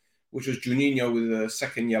Buffer, which was Juninho with a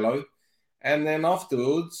second yellow. And then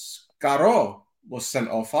afterwards, Caro was sent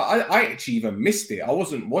off. I actually even missed it. I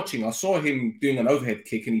wasn't watching. I saw him doing an overhead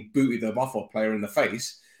kick and he booted the Buffer player in the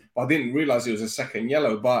face. But I didn't realise it was a second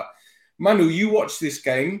yellow. But Manu, you watched this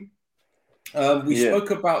game. We spoke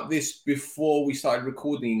about this before we started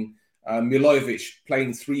recording. Milojevic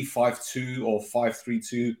playing 3-5-2 or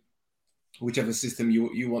 5-3-2, whichever system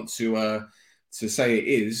you want to say it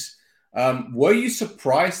is. Were you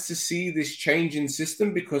surprised to see this change in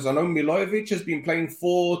system? Because I know Milojevic has been playing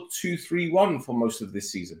 4-2-3-1 for most of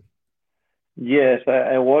this season. Yes,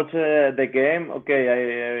 I watched the game.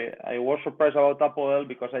 Okay, I was surprised about Apoel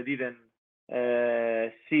because I didn't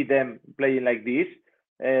see them playing like this.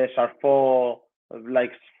 Sarfo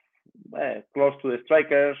close to the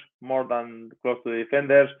strikers more than close to the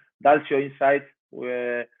defenders. Dalcio inside.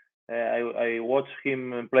 I watched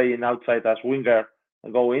him playing outside as winger,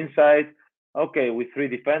 go inside. Okay, with 3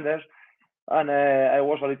 defenders. And I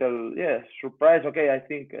was a little, surprised. Okay, I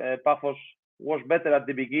think Paphos was better at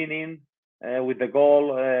the beginning with the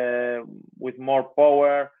goal, with more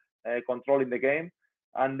power, controlling the game.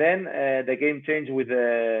 And then the game changed with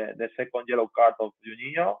the second yellow card of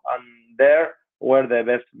Juninho. And there were the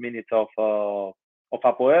best minutes of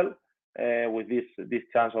Apoel with this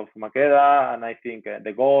chance of Makeda. And I think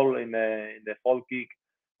the goal in the fall kick.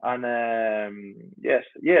 And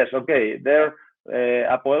okay, there.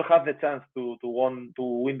 Apoel had the chance to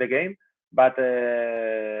win the game, but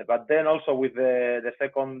then also with the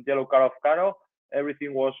second yellow card of Caro,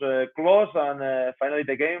 everything was close, and finally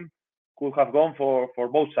the game could have gone for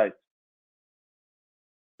both sides.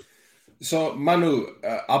 So Manu,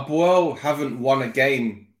 Apoel haven't won a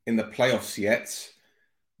game in the playoffs yet.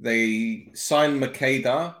 They signed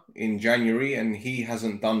Makeda in January, and he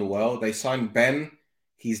hasn't done well. They signed Ben.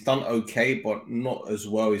 He's done okay, but not as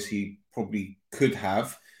well as he probably could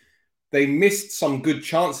have. They missed some good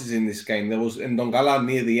chances in this game. There was Ndongala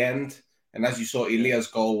near the end, and as you saw, Ilia's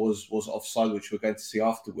goal was offside, which we're going to see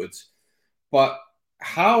afterwards. But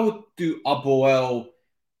how do Apoel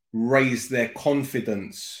raise their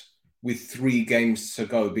confidence with 3 games to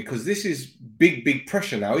go? Because this is big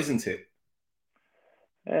pressure now, isn't it?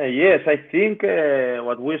 Yes, I think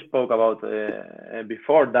what we spoke about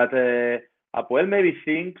before, that Apoel maybe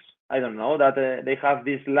thinks, I don't know, that they have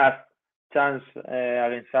this last chance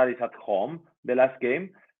against Aris at home, the last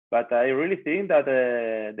game. But I really think that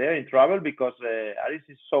they're in trouble because Aris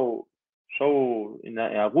is so in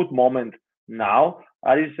a good moment now.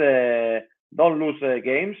 Aris don't lose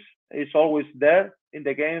games. He's always there in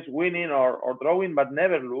the games, winning or drawing, but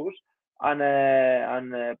never lose. And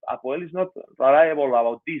Apoel is not reliable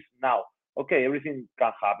about this now. Okay, everything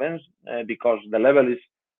can happen because the level is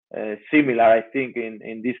similar, I think,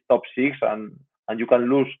 in this top 6, and you can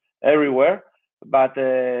lose everywhere. But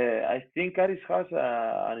I think Aris has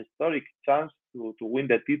an historic chance to win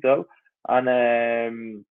the title,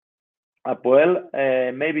 and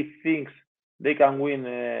Apoel maybe thinks they can win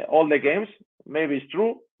all the games. Maybe it's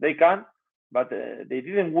true, they can, but they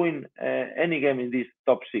didn't win any game in this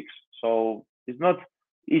top 6. So it's not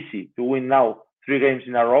easy to win now 3 games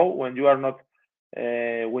in a row when you are not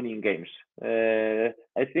winning games.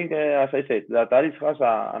 I think, as I said, that Aris has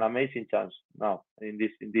an amazing chance now in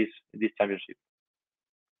this championship.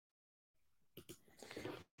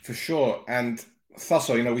 For sure. And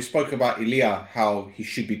Thasso, we spoke about Ilia, how he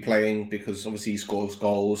should be playing because obviously he scores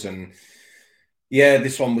goals, and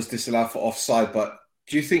this one was disallowed for offside. But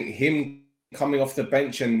do you think him coming off the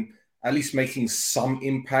bench and at least making some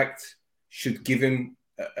impact should give him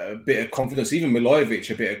a bit of confidence, even Milojevic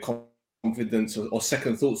a bit of confidence or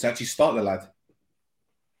second thoughts to actually start the lad?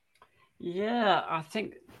 Yeah,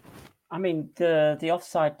 I mean, the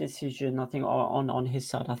offside decision, I think on his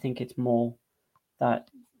side, I think it's more that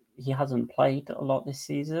he hasn't played a lot this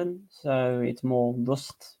season, so it's more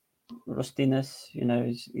rustiness.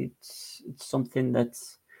 It's something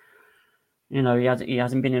that's, he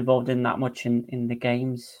hasn't been involved in that much in the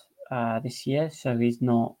games this year, so he's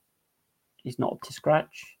not up to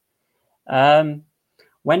scratch.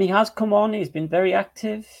 When he has come on, he's been very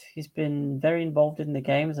active. He's been very involved in the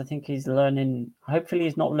games. I think he's learning. Hopefully,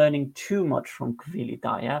 he's not learning too much from Kvili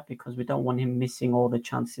Dyer because we don't want him missing all the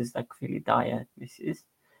chances that Kvili Dyer misses.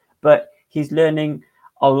 But he's learning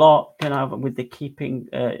a lot, with the keeping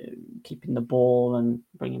the ball and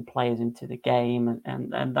bringing players into the game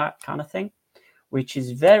and that kind of thing, which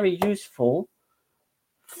is very useful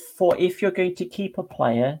for if you're going to keep a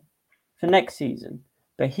player for next season.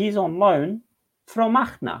 But he's on loan from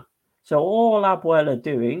Achna. So all Apoel are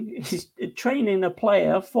doing is training a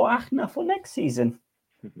player for Achna for next season.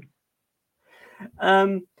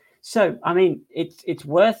 So, I mean, it's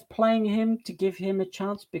worth playing him to give him a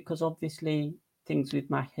chance because obviously things with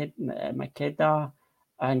Makeda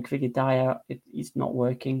and Kvili Dyer, it's not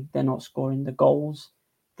working. They're not scoring the goals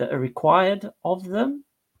that are required of them.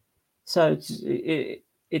 So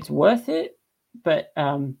it's worth it. But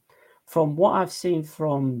from what I've seen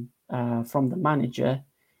from the manager,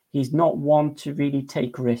 he's not one to really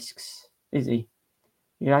take risks, is he?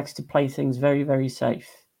 He likes to play things very, very safe.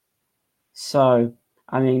 So,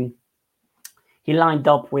 I mean, he lined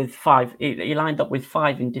up with 5. He lined up with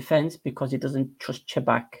 5 in defence because he doesn't trust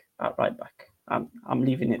Chebak at right back. I'm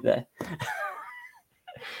leaving it there.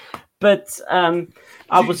 But do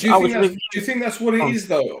you think that's what it is,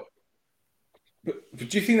 though? But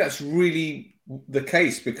do you think that's really the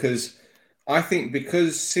case? Because I think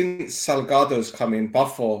because since Salgado's come in,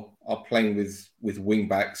 Buffon are playing with wing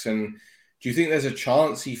backs, and do you think there's a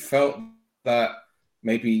chance he felt that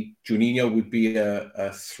maybe Juninho would be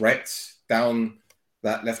a threat down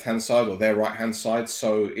that left-hand side or their right-hand side?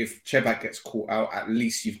 So if Chebak gets caught out, at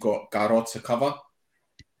least you've got Garot to cover.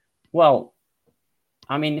 Well,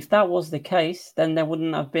 I mean, if that was the case, then there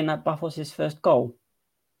wouldn't have been at Buffos' first goal.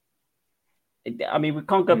 I mean, we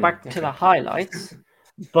can't go back to the highlights,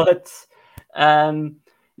 but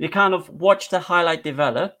you kind of watch the highlight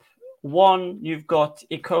develop. One, you've got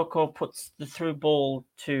Ikoko puts the through ball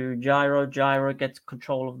to Gyro. Gyro gets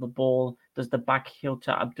control of the ball, does the back heel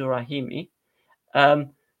to Abdurrahimi.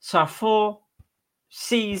 Safor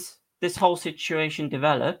sees this whole situation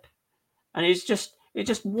develop, and it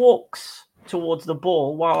just walks towards the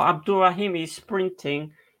ball while Abdurrahimi is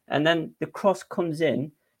sprinting, and then the cross comes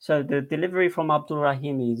in. So the delivery from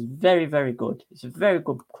Abdurrahimi is very, very good. It's a very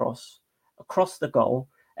good cross across the goal.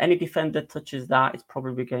 Any defender touches that, it's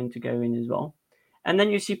probably going to go in as well. And then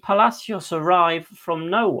you see Palacios arrive from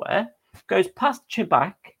nowhere, goes past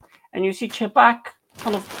Chebak, and you see Chebak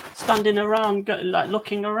kind of standing around,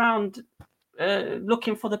 looking around,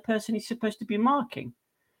 looking for the person he's supposed to be marking.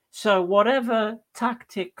 So whatever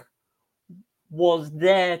tactic was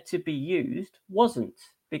there to be used wasn't,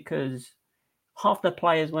 because half the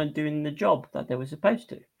players weren't doing the job that they were supposed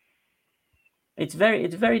to. It's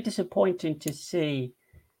very disappointing to see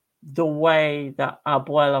the way that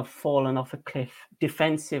Abuel have fallen off a cliff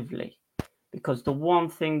defensively, because the one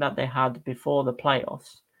thing that they had before the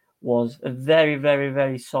playoffs was a very, very,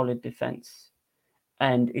 very solid defense,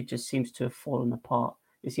 and it just seems to have fallen apart.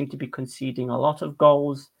 They seem to be conceding a lot of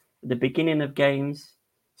goals at the beginning of games,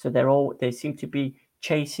 so they seem to be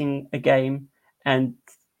chasing a game, and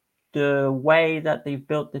the way that they've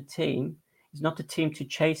built the team is not a team to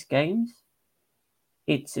chase games.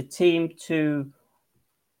 It's a team to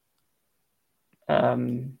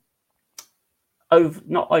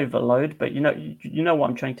not overload, but you know what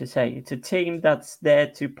I'm trying to say. It's a team that's there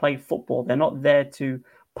to play football. They're not there to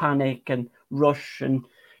panic and rush and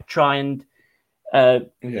try and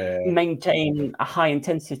maintain a high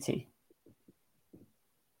intensity.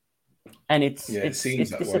 And it's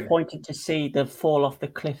disappointing to see the fall off the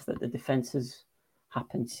cliff that the defense has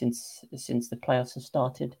happened since the playoffs have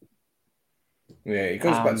started. Yeah, it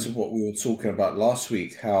goes back to what we were talking about last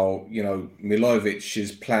week, how,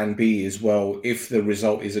 Milovic's plan B is, well, if the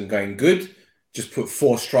result isn't going good, just put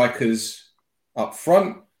 4 strikers up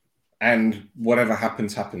front and whatever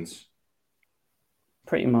happens, happens.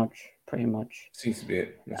 Pretty much. Seems to be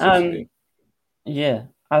it. Yeah,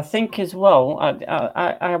 I think as well,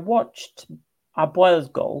 I watched Abuel's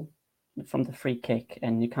goal from the free kick,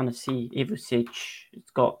 and you kind of see Ivusic,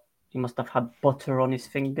 he must have had butter on his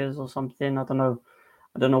fingers or something. I don't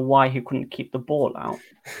know why he couldn't keep the ball out.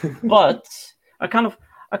 But I kind of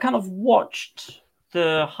watched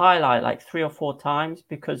the highlight like 3 or 4 times,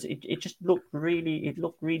 because it just looked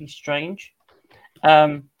really strange.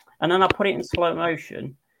 And then I put it in slow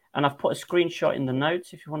motion, and I've put a screenshot in the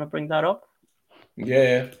notes if you want to bring that up.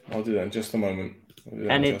 Yeah, I'll do that in just a moment.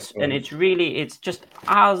 It's just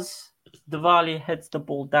as Diwali heads the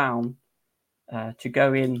ball down to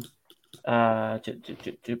go in to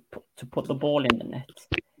put the ball in the net,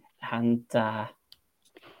 and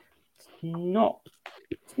it's not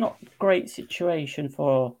a great situation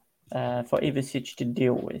for Ivusic to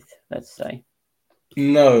deal with, let's say.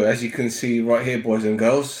 No, as you can see right here, boys and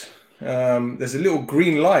girls, there's a little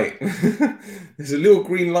green light. There's a little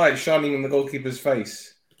green light shining in the goalkeeper's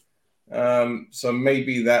face. So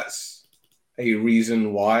maybe that's a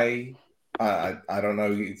reason why. I don't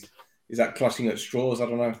know. Is that clutching at straws? I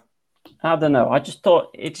don't know. I just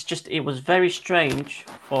thought it was very strange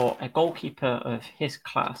for a goalkeeper of his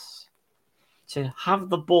class to have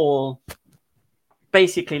the ball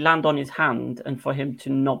basically land on his hand and for him to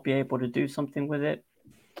not be able to do something with it.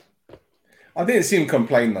 I didn't see him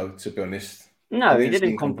complain, though, to be honest. No, he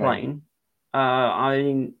didn't complain. I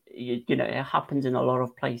mean, it happens in a lot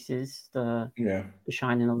of places, the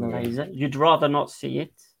shining of the laser. You'd rather not see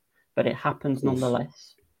it, but it happens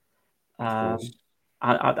nonetheless. I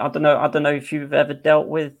don't know if you've ever dealt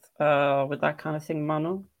with that kind of thing,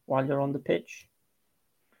 Manu, while you're on the pitch.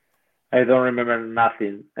 I don't remember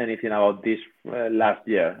anything about this last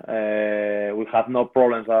year. We have no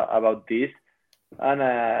problems about this, and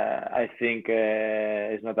I think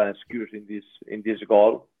it's not an excuse in this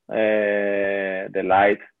goal. The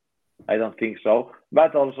light, I don't think so.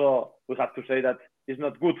 But also, we have to say that it's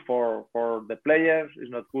not good for the players.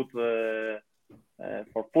 It's not good for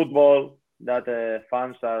football that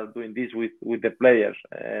fans are doing this with the players.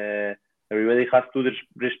 Everybody has to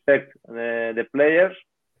respect the players,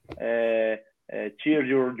 cheer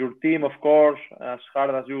your team, of course, as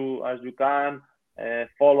hard as you can,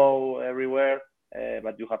 follow everywhere,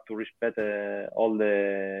 but you have to respect all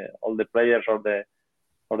the players or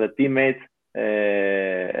the teammates,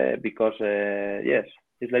 because yes,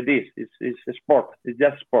 it's like this. It's a sport. It's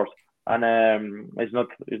just sport, and it's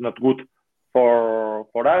not good for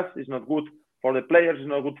us. It's not good for the players. It's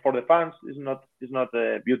not good for the fans. It's not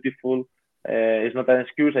beautiful. It's not an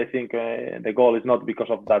excuse. I think the goal is not because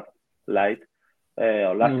of that light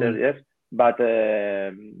or laser, yes, but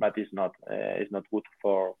it's not good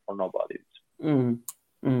for nobody.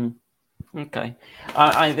 Okay.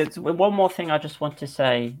 There's one more thing I just want to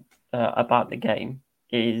say about the game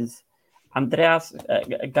is Andreas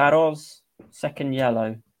Garo's second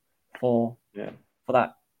yellow for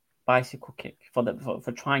that bicycle kick,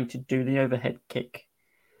 for trying to do the overhead kick.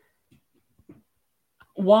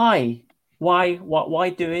 Why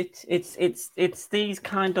do it? It's these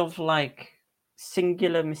kind of like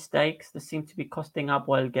singular mistakes that seem to be costing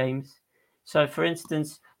Abuel games. So, for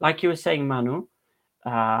instance, like you were saying, Manu,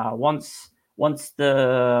 once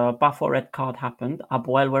the Buffo red card happened,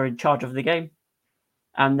 Abuel were in charge of the game,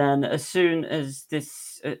 and then as soon as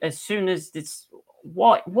this,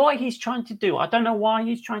 what he's trying to do, I don't know why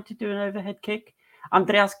he's trying to do an overhead kick.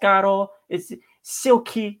 Andreas Garo is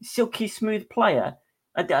silky smooth player.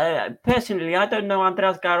 Personally, I don't know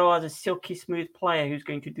Andreas Garo as a silky smooth player who's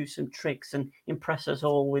going to do some tricks and impress us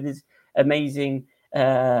all with his amazing,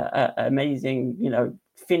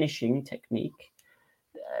 finishing technique.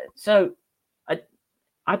 So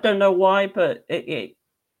I don't know why, but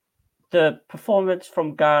the performance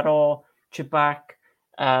from Garo, Chibak,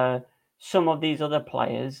 some of these other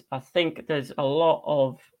players, I think there's a lot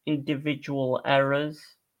of individual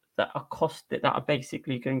errors that are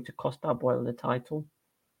basically going to cost Abuel the title.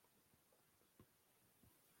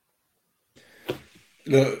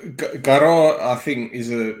 Look, Garo, I think, is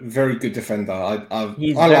a very good defender. I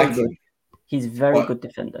like him. He's very good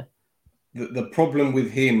defender. The problem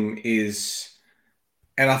with him is,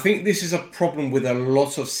 and I think this is a problem with a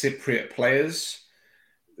lot of Cypriot players,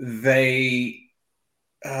 the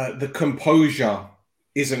composure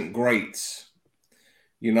isn't great.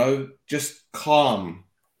 Just calm,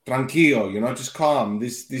 tranquilo. Just calm.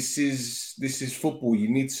 This is football. You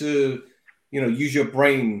need to, use your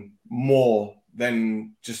brain more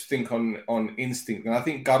than just think on instinct. And I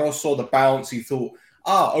think Garo saw the bounce. He thought,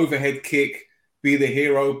 overhead kick, be the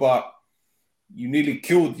hero, but you nearly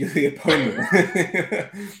killed the opponent.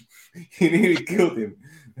 You nearly killed him.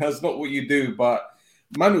 That's not what you do. But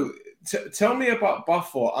Manu, tell me about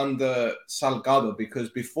Buffo under Salgado, because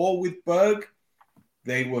before with Berg,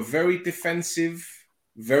 they were very defensive,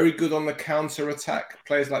 very good on the counter-attack.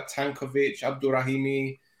 Players like Tankovic,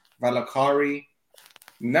 Abdurrahimi, Valakari.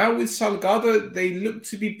 Now with Salgado, they look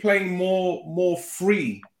to be playing more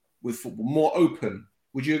free with football, more open.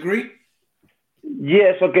 Would you agree?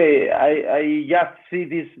 Yes, okay. I just see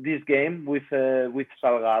this game with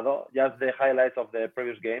Salgado, just the highlights of the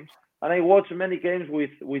previous games, and I watched many games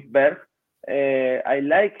with Berg. I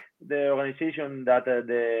like the organization that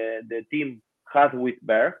the team had with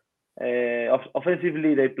Berg.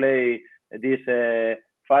 Offensively, they play this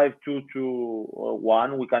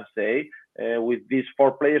 5-2-2-1, we can say, with these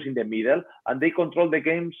 4 players in the middle, and they control the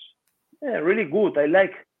games really good. I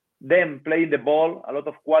like them playing the ball, a lot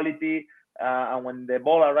of quality, and when the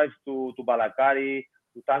ball arrives to Balakari,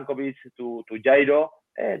 to Tankovic, to Jairo,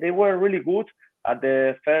 they were really good at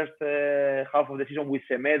the first half of the season with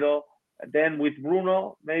Semedo. Then with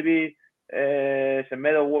Bruno, maybe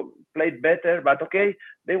Semedo played better, but okay,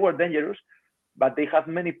 they were dangerous. But they had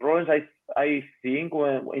many problems, I think,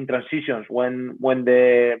 in transitions. When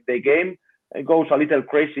the game goes a little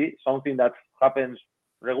crazy, something that happens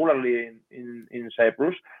regularly in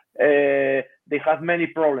Cyprus, they had many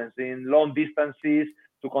problems in long distances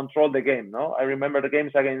to control the game. No, I remember the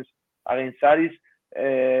games against Aris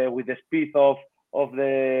with the speed of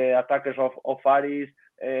the attackers of Aris,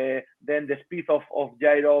 then the speed of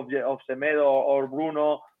Jairo, of Semedo or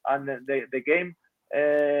Bruno, and the game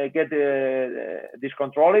get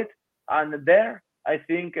discontrolled. And there, I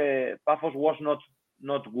think Pafos was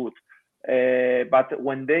not good. But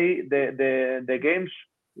when the games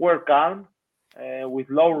were calm, with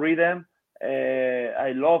low rhythm,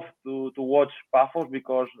 I love to watch Pafos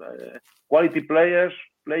because quality players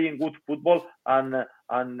playing good football, and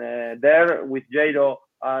there with Jairo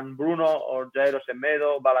and Bruno, or Jairo,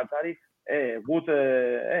 Semedo, Balakari,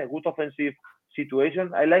 good offensive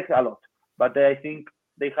situation. I like a lot, but I think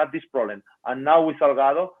they had this problem. And now with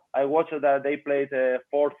Salgado, I watched that they played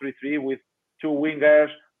 4-3-3 with 2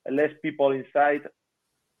 wingers, less people inside,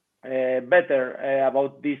 better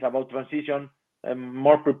about transition,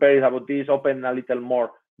 more prepared about this, open a little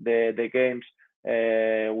more the games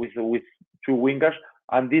with 2 wingers.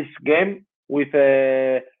 And this game with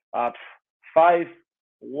 5-1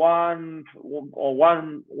 or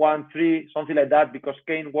 1-1-3, something like that, because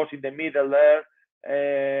Kane was in the middle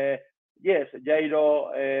there. Yes,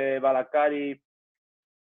 Jairo, Balakari,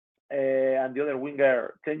 and the other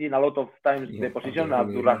winger changing a lot of times the position.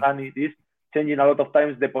 Abdurrahmani, this changing a lot of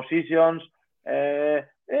times the positions.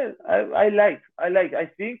 I like. I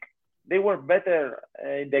think they were better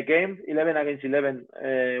in the game 11 against 11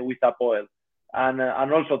 with Apoel, and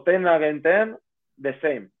also 10 against 10 the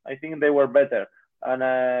same. I think they were better, and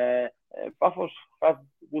Pafos have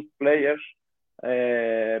good players,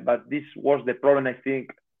 but this was the problem, I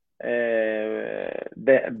think,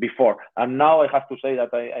 before. And now I have to say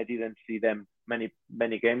that I didn't see them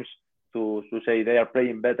many games to say they are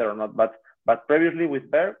playing better or not. But previously with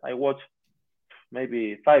Berg, I watched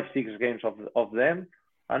maybe 5-6 games of them,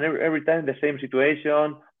 and every time the same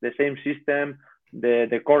situation, the same system,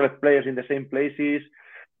 the correct players in the same places.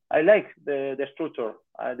 I like the structure,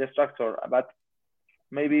 but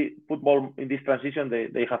maybe football in this transition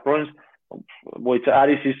they have problems, which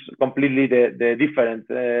Aris is completely the different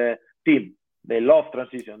team. They love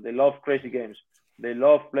transition, they love crazy games, they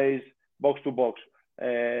love plays box to box,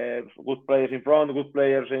 good players in front, good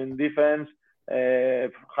players in defense,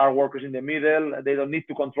 hard workers in the middle. They don't need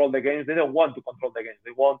to control the games. They don't want to control the games.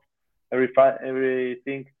 They want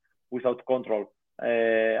everything without control.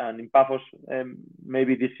 And in Paphos,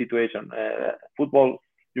 maybe this situation. Football,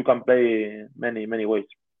 you can play many ways.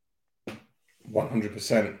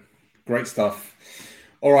 100%. Great stuff.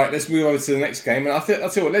 All right, let's move over to the next game. And I'll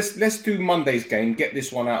tell you what, let's do Monday's game. Get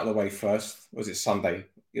this one out of the way first. Was it Sunday?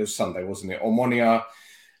 It was Sunday, wasn't it? Omonia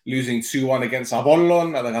losing 2-1 against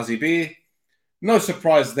Apollon at the Gazibi. No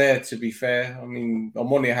surprise there, to be fair. I mean,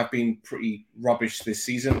 Omonia have been pretty rubbish this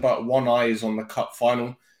season, but one eye is on the cup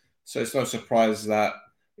final. So it's no surprise that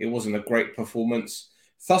it wasn't a great performance.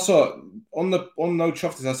 Thasso, on No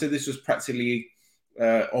Chuffers, I said this was practically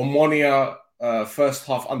Omonia first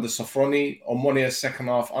half under Sofroni, Omonia second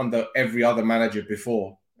half under every other manager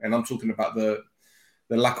before. And I'm talking about the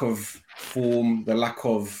lack of form, the lack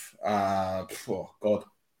of,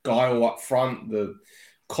 guile up front, the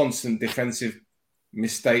constant defensive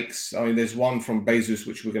mistakes. I mean, there's one from Bezos,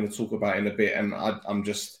 which we're going to talk about in a bit. And I'm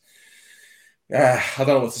just... I don't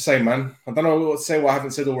know what to say, man. I don't know what to say what I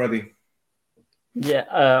haven't said already.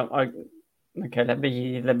 Yeah, okay. Let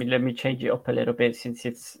me change it up a little bit since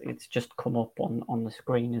it's just come up on the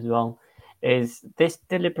screen as well. Is this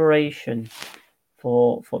deliberation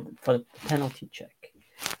for the penalty check?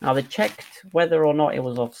 Now they checked whether or not it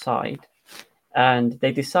was offside, and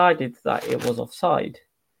they decided that it was offside.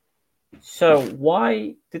 So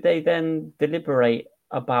why did they then deliberate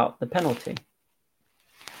about the penalty?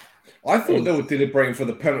 I thought they were deliberating for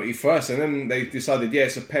the penalty first, and then they decided, yeah,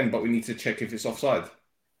 it's a pen, but we need to check if it's offside.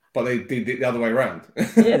 But they did it the other way around.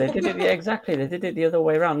 Yeah, they did it exactly. They did it the other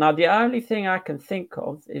way around. Now, the only thing I can think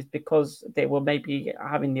of is because they were maybe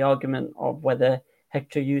having the argument of whether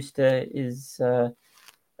Hector Euster is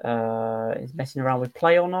messing around with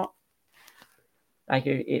play or not, like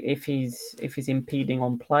if he's impeding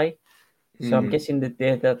on play. So I'm guessing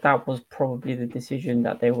that was probably the decision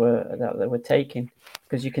that they were taking,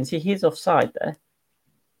 because you can see he's offside there.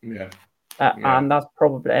 Yeah. And that's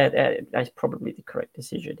probably the correct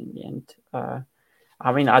decision in the end.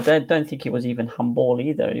 I mean, I don't think it was even handball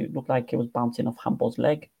either. It looked like it was bouncing off handball's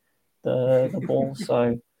leg, the ball.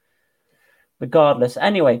 So regardless,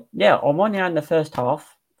 anyway, yeah, Omonia in the first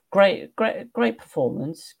half, great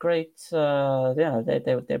performance. Great,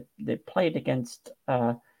 they played against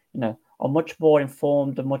a much more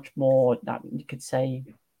informed, a much more, you could say,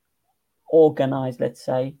 organized, let's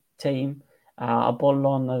say, team.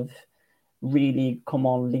 Apollon have really come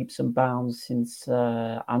on leaps and bounds since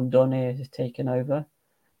Andone has taken over.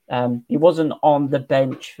 He wasn't on the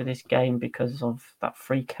bench for this game because of that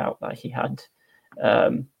freak out that he had.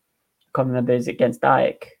 Can't remember, is it against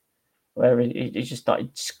Dijk, where he just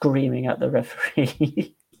started screaming at the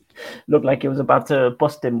referee. Looked like he was about to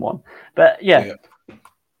bust him one. But yeah.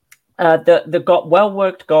 The got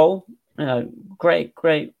well-worked goal. Great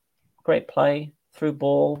play, through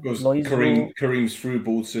ball. Kareem's through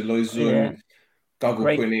ball to Loizu.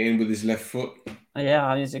 Gago putting it in with his left foot.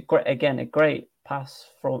 Yeah, it's a great pass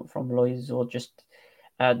from Loizu. Just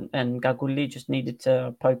and Gaguli just needed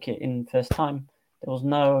to poke it in first time. There was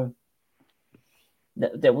no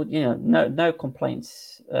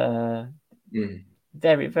complaints.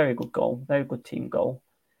 Very, very good goal. Very good team goal.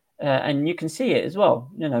 And you can see it as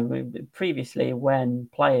well. You know, previously when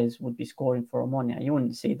players would be scoring for Omonia, you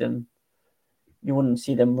wouldn't see them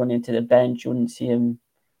running to the bench. You wouldn't see them,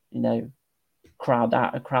 crowd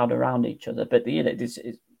around each other. But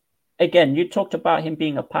again, you talked about him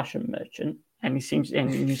being a passion merchant, and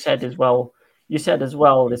you said as well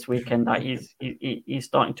this weekend that he's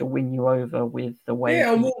starting to win you over with the way.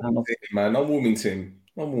 Yeah, I'm warming to him, man. I'm warming to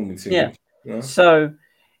him. Yeah. So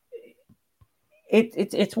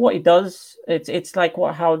it's what he does. It's like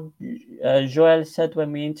how Joel said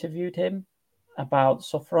when we interviewed him about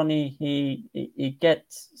Sofroni. He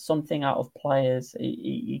gets something out of players.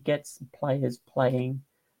 He gets players playing,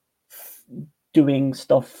 doing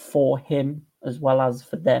stuff for him as well as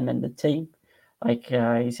for them and the team. Like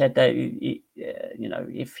he said that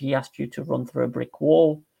if he asked you to run through a brick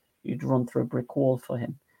wall, you'd run through a brick wall for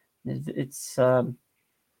him. It's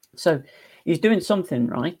so he's doing something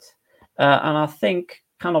right, and I think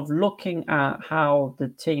kind of looking at how the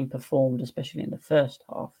team performed, especially in the first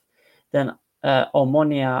half, then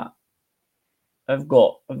Omonia have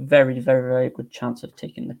got a very, very, very good chance of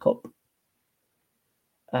taking the cup.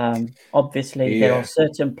 Obviously, there are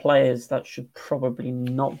certain players that should probably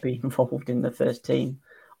not be involved in the first team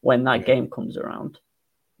when that game comes around.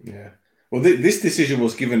 Yeah. Well, this decision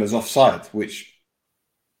was given as offside, which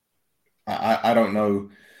I don't know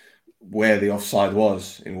where the offside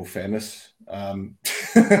was, in all fairness.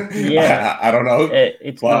 Yeah. I don't know.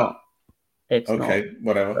 It's not. It's okay, not,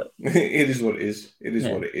 whatever. but it is what it is. It is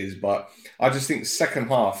what it is. But I just think second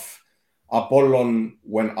half, Apollon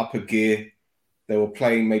went up a gear. They were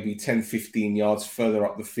playing maybe 10, 15 yards further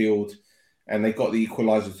up the field, and they got the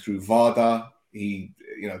equaliser through Varda. He,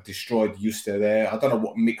 destroyed Juste there. I don't know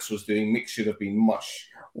what Mix was doing. Mix should have been much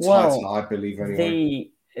tighter, I believe, anyway.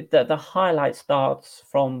 The highlight starts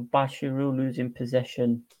from Bashiru losing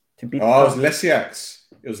possession to beat. It was Lesiak's.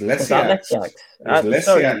 It was Lesiak's.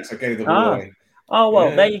 I gave the ball away. Oh,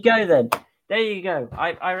 well, there you go then. There you go.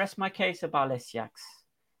 I rest my case about Lesiak's.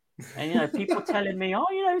 And, people telling me,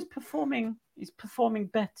 he's performing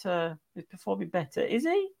better. He's performing better. Is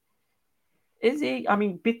he? I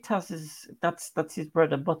mean, Bittas that's his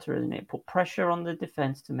bread and butter, isn't it? Put pressure on the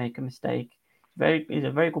defense to make a mistake. He's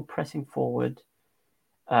a very good pressing forward.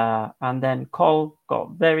 And then Cole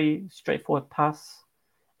got very straightforward pass.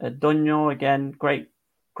 Donyo again, great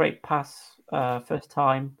pass first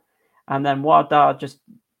time, and then Wada just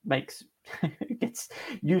gets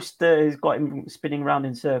used to. He's got him spinning around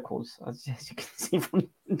in circles, as you can see from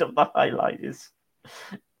the highlight.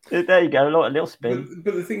 There you go, a little spin.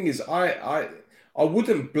 But the thing is, I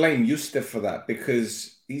wouldn't blame Juste for that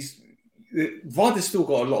because Varda's still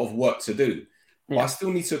got a lot of work to do. But I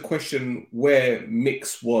still need to question where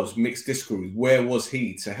Mix Discovery. Where was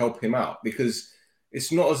he to help him out? Because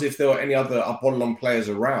it's not as if there were any other Apollon players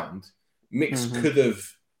around. Mix could have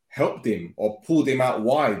helped him or pulled him out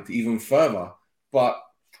wide even further. But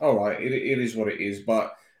all right, it is what it is.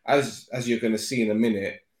 But as you're going to see in a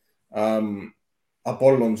minute,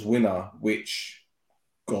 Apollon's winner, which,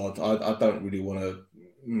 God, I don't really want to,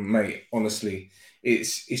 mate. Honestly,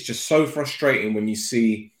 it's just so frustrating when you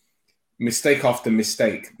see mistake after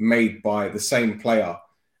mistake made by the same player,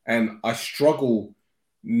 and I struggle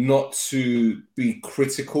not to be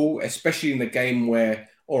critical, especially in the game where,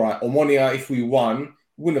 all right, Omonia, if we won,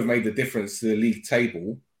 wouldn't have made the difference to the league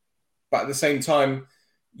table. But at the same time,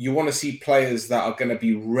 you want to see players that are going to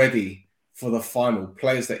be ready for the final,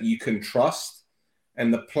 players that you can trust.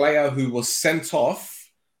 And the player who was sent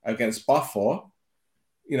off against Buffer,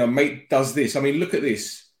 mate, does this. I mean, look at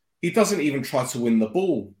this. He doesn't even try to win the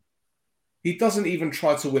ball.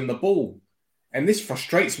 And this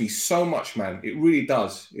frustrates me so much, man. It really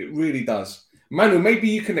does. Manu, maybe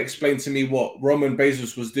you can explain to me what Roman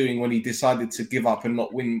Bezos was doing when he decided to give up and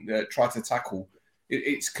not win, try to tackle.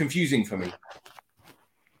 It's confusing for me.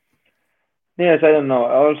 Yes, I don't know.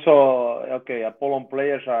 Also, okay, Apollon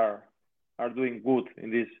players are doing good in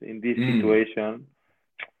this situation.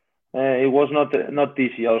 It was not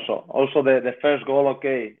easy. Also the first goal,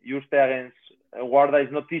 okay, Juste against Guarda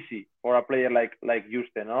is not easy for a player like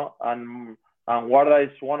Juste, no? And Guarda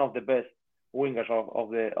is one of the best wingers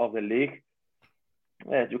of the league.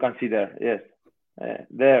 Yes, you can see there. Yes,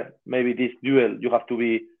 there maybe this duel you have to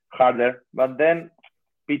be harder. But then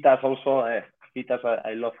Pitas also, Pitas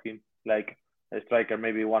I love him, like a striker,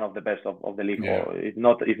 maybe one of the best of the league, or if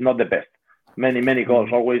not the best. Many goals,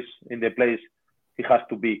 always in the place he has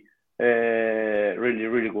to be. Really,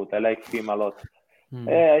 really good. I like him a lot.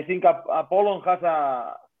 I think Apollon has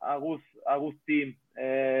a good team.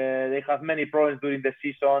 They have many problems during the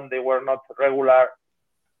season. They were not regular,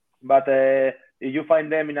 but if you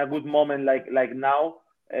find them in a good moment like now,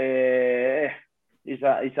 it's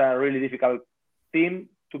a really difficult team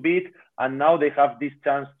to beat. And now they have this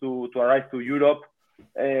chance to arrive to Europe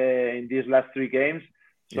in these last 3 games.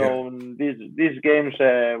 So these games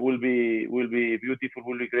will be beautiful,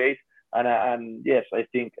 will be great. And yes, I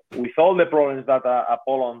think with all the problems that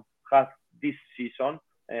Apollon had this season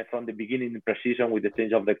from the beginning in pre-season with the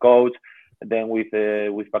change of the coach, then with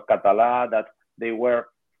Català, that they were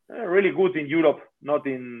really good in Europe, not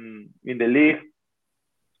in the league.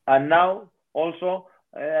 And now also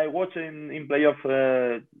I watch in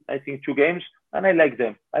playoff I think 2 games, and I like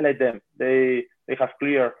them. They have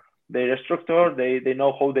clear their structure. They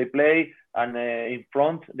know how they play, and in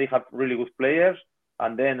front they have really good players.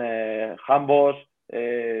 And then Hambos,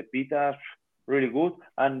 Pitas, really good,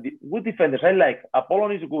 and good defenders. I like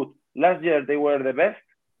Apollon is good. Last year they were the best.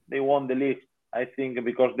 They won the league, I think,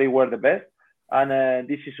 because they were the best. And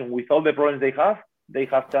this season, with all the problems they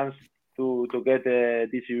have chance to get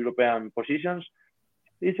these European positions.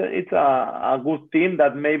 It's a good team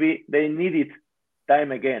that maybe they needed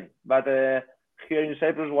time again. But here in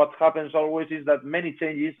Cyprus, what happens always is that many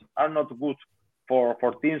changes are not good for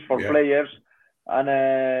teams, for players. And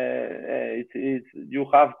you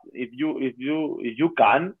have if you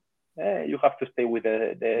can you have to stay with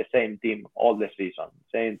the same team all the season,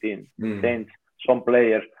 same team, change some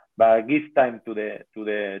players, but give time to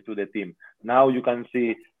the team. Now you can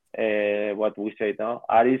see what we say now.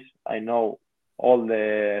 Aris, I know all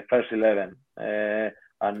the first 11,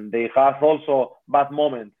 and they have also bad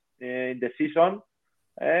moments in the season,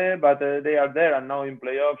 but they are there, and now in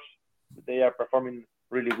playoffs they are performing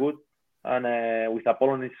really good. And with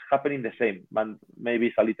Apollon, it's happening the same, but maybe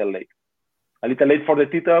it's a little late. A little late for the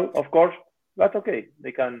title, of course, but okay,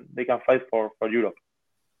 they can fight for Europe.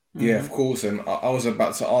 Yeah, of course. And I was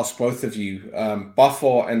about to ask both of you.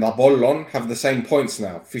 Buffo and Apollon have the same points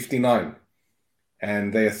now, 59,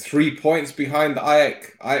 and they are 3 points behind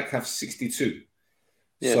AEK. AEK have 62.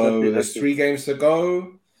 Yeah, so there's 3 games to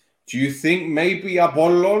go. Do you think maybe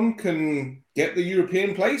Apollon can get the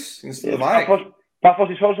European place instead of AEK?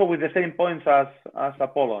 Paphos is also with the same points as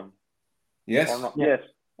Apollon. Yes. Yes.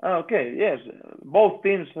 Okay. Yes. Both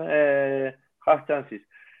teams have chances.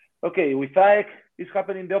 Okay. With AEK, it's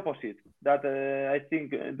happening the opposite. That I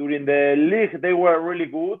think during the league they were really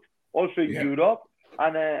good, also in Europe,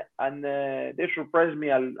 and they surprised me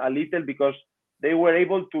a little because they were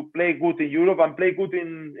able to play good in Europe and play good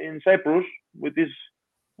in Cyprus, which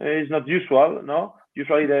is not usual. No,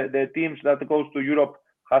 usually the teams that goes to Europe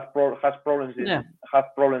has problems in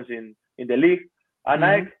the league, and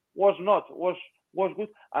AEK was good.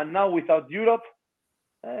 And now without Europe,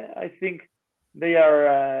 I think they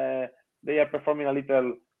are performing a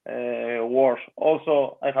little worse.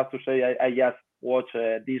 Also, I have to say I just watched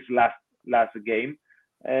this last game,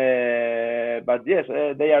 but yes,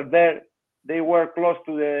 they are there. They were close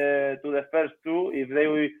to the first 2. If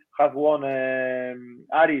they had won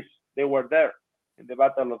Aris, they were there in the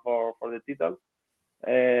battle for the title.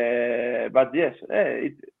 But yes,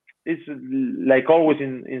 it's like always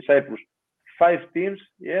in Cyprus. 5 teams,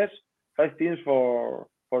 yes, 5 teams for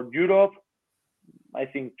Europe. I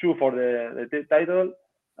think 2 for the title,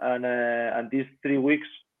 and these 3 weeks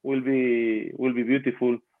will be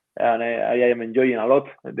beautiful. And I am enjoying a lot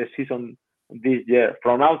the season this year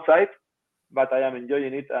from outside, but I am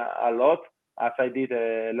enjoying it a lot as I did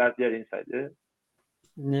last year inside.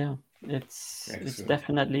 Yeah. It's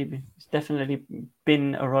definitely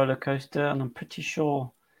been a roller coaster, and I'm pretty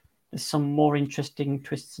sure there's some more interesting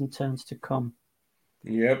twists and turns to come.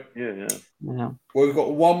 Yep. Yeah. Well, we've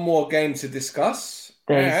got one more game to discuss.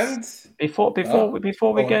 Before we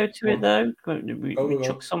go to it though, we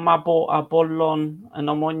chuck some Apollon and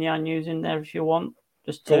Omonia news in there if you want.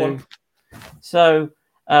 Just to. So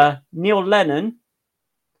Neil Lennon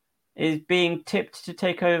is being tipped to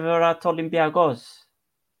take over at Olympiacos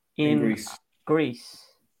in Greece.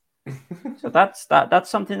 So that's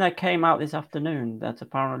something that came out this afternoon, that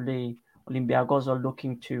apparently Olympiacos are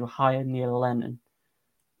looking to hire Neil Lennon.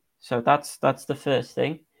 So that's the first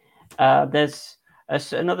thing. There's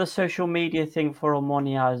another social media thing for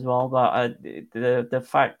Omonia as well, but the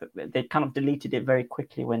fact that they kind of deleted it very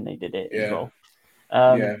quickly when they did it as well.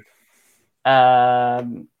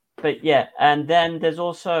 But yeah, and then there's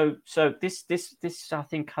also, so this I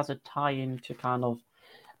think has a tie into kind of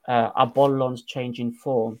Apollon's changing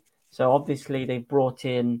form. So obviously they brought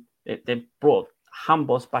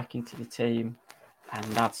Hambos back into the team, and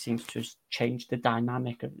that seems to change the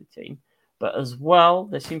dynamic of the team. But as well,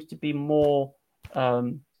 there seems to be more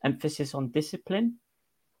emphasis on discipline,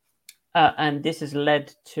 and this has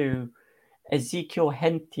led to Ezekiel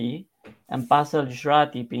Henty and Basel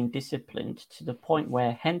Jradi being disciplined to the point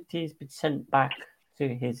where Henty has been sent back to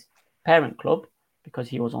his parent club because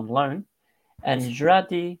he was on loan, and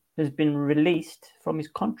Jradi has been released from his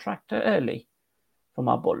contract early from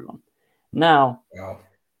Apollon. Now,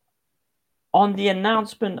 on the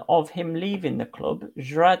announcement of him leaving the club,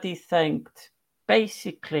 Jradi thanked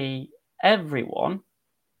basically everyone.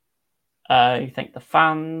 He thanked the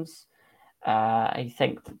fans. He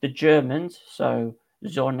thanked the Germans, so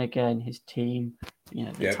Zorniger and his team,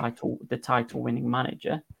 the title-winning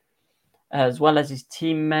manager, as well as his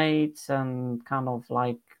teammates and kind of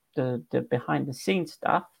like the behind-the-scenes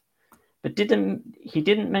stuff. But he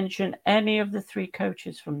didn't mention any of the 3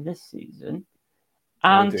 coaches from this season,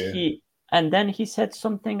 and then he said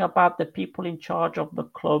something about the people in charge of the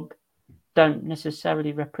club don't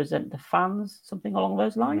necessarily represent the fans, something along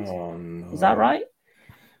those lines. Oh, no. Is that right?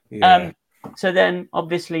 Yeah. So then,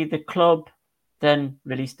 obviously, the club then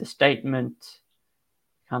released a statement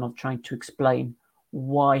kind of trying to explain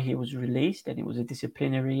why he was released, and it was a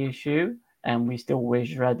disciplinary issue, and we still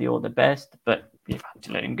wish Jradi all the best, but we have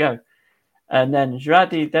to let him go. And then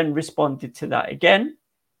Jradi then responded to that again,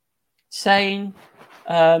 saying,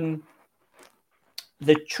 the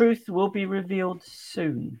truth will be revealed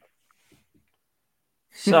soon.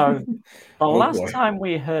 So the last time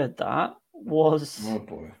we heard that was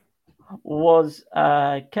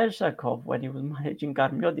Kershakov when he was managing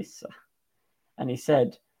Garmiodissa, and he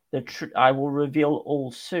said, I will reveal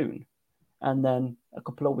all soon. And then a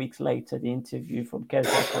couple of weeks later, the interview from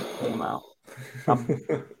Kershakov came out and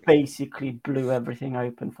basically blew everything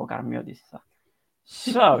open for Garmiodissa.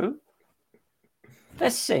 So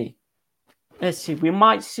let's see. We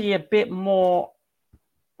might see a bit more.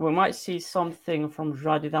 We might see something from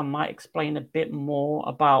Jradi that might explain a bit more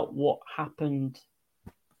about what happened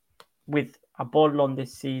with Apollon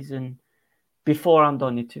this season before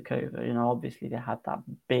Andoni took over. Obviously they had that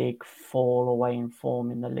big fall away in form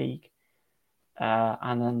in the league,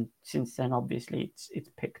 and then since then, obviously it's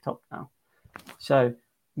picked up now. So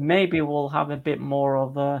maybe we'll have a bit more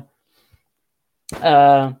of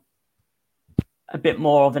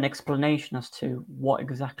an explanation as to what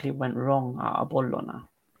exactly went wrong at Apollon now.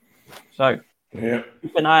 So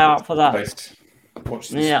keep an eye out for that. Watch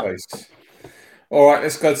this space. All right,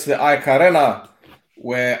 let's go to the AEK Arena,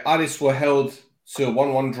 where Aris were held to a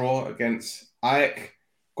 1-1 draw against AEK.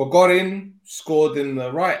 Gogorin scored in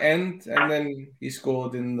the right end, and then he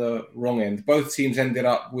scored in the wrong end. Both teams ended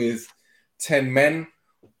up with 10 men,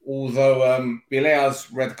 although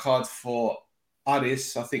Bilea's red card for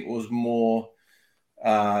Aris, I think, was more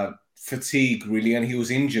fatigue, really, and he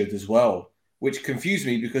was injured as well, which confused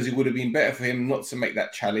me because it would have been better for him not to make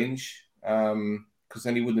that challenge, because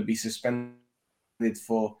then he wouldn't be suspended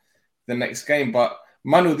for the next game. But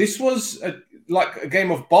Manu, this was like a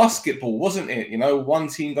game of basketball, wasn't it? One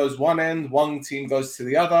team goes one end, one team goes to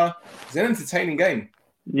the other. It's an entertaining game.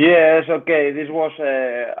 Yes, okay. This was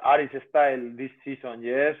Aris style this season.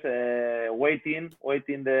 Yes, waiting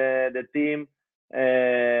the team,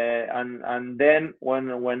 and then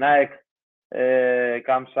when AEK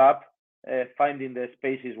comes up, finding the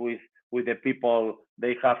spaces with the people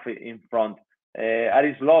they have in front.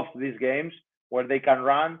 Aris loves these games where they can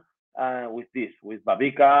run with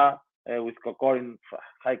Babica, with Kokorin,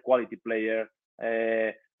 high quality player,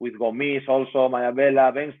 with Gomis also,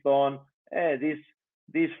 Mayabella, Benston,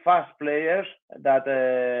 these fast players that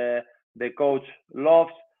the coach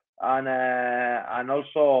loves, and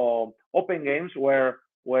also open games where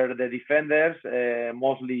the defenders,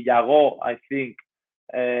 mostly Yago, I think,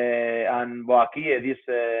 and Boakie, this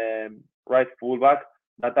right fullback,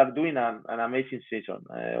 that are doing an amazing season.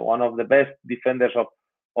 One of the best defenders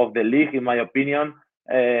of the league, in my opinion.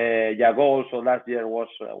 Yago also last year was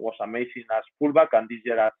amazing as fullback, and this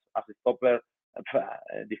year as a stopper,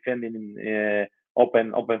 defending in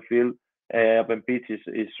open field, open pitch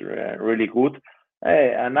is really good.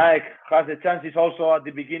 And AEK has the chances also at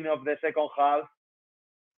the beginning of the second half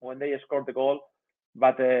when they scored the goal,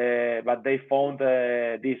 but they found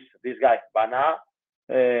this guy Bana,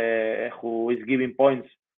 who is giving points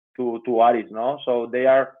to Aris, no? So they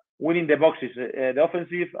are winning the boxes, the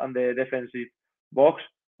offensive and the defensive box,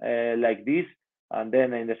 like this. And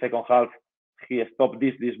then in the second half, he stopped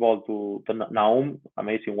this ball to Naum,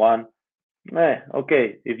 amazing one.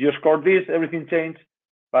 Okay, if you score this, everything changed.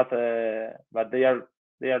 But they are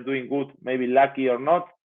doing good. Maybe lucky or not,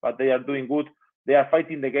 but they are doing good. They are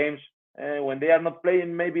fighting the games. When they are not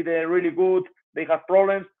playing, maybe they're really good. They have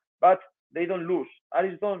problems, but they don't lose.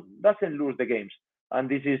 Aris doesn't lose the games, and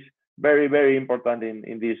this is very, very important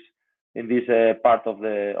in this part of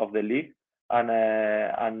the league.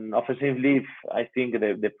 and offensively, I think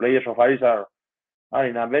the players of Aris are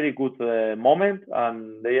in a very good moment,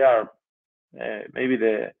 and they are maybe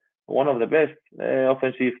one of the best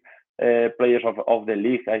offensive players of the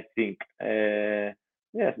league. I think.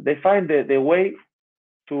 Yes, they find the way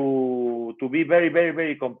to be very, very,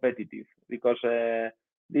 very competitive because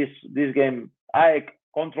this game, I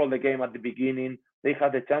controlled the game at the beginning. They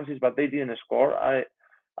had the chances, but they didn't score.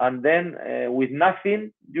 And then with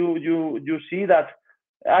nothing, you see that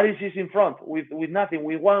Aris is in front with nothing,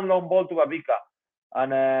 with one long ball to Babica,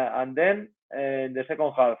 and then in the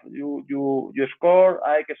second half, you score,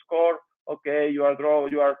 I score. Okay, you are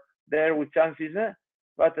there with chances,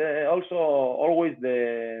 but also always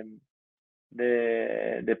the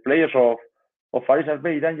players of Aris are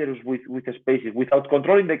very dangerous with spaces. Without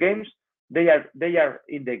controlling the games, they are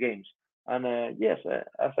in the games. And yes,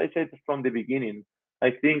 as I said from the beginning,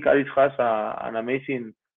 I think Aris has an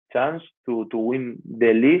amazing chance to win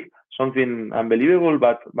the league. Something unbelievable,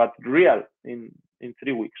 but real in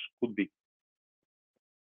 3 weeks could be.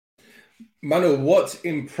 Manu, what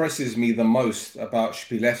impresses me the most about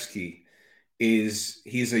Shpilevsky is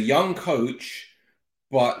he's a young coach,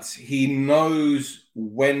 but he knows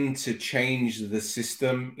when to change the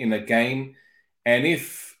system in a game. And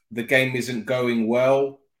if the game isn't going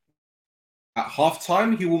well, at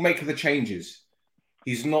halftime, he will make the changes.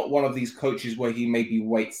 He's not one of these coaches where he maybe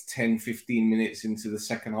waits 10, 15 minutes into the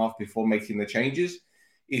second half before making the changes.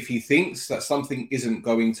 If he thinks that something isn't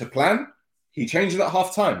going to plan, he changes at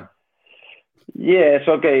halftime. Yes,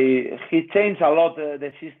 okay. He changed a lot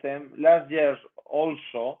the system. Last year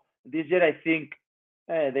also. This year, I think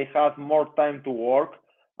they have more time to work.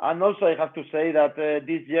 And also, I have to say that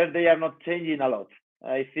this year they are not changing a lot.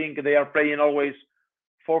 I think they are playing always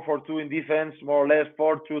 4-4-2 in defense, more or less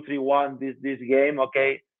 4-2-3-1 this game.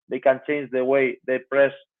 Okay, they can change the way they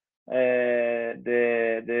press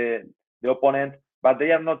the opponent, but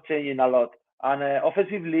they are not changing a lot. And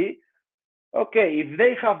offensively, okay, if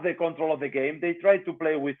they have the control of the game, they try to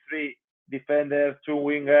play with 3 defenders, 2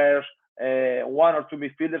 wingers, 1 or 2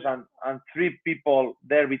 midfielders, and 3 people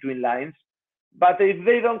there between lines. But if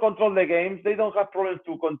they don't control the games, they don't have problems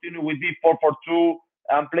to continue with the 4-4-2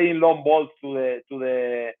 and playing long balls to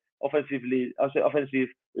the offensive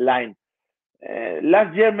line.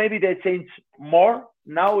 Last year, maybe they changed more.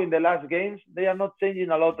 Now, in the last games, they are not changing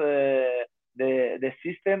a lot the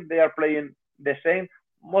system. They are playing the same,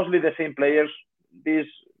 mostly the same players.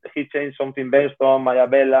 He changed something based on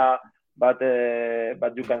Mayabella, but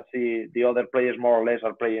you can see the other players more or less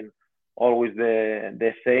are playing always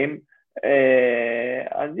the same.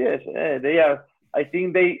 And yes, they are. I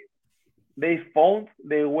think they found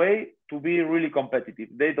the way to be really competitive.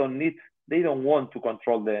 They don't want to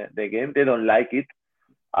control the game. They don't like it,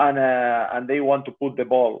 and they want to put the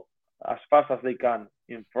ball as fast as they can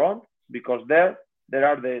in front because there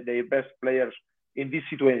are the best players in this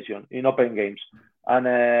situation in open games, and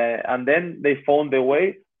then they found the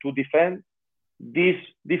way to defend these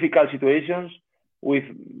difficult situations with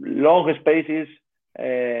long spaces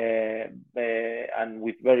and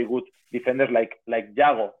with very good defenders like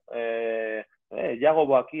Yago. Yago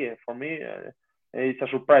Boakie, for me, it's a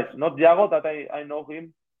surprise. Not Yago that I know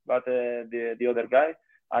him, but the other guy.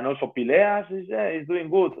 And also Pileas is doing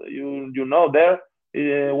good. You know there.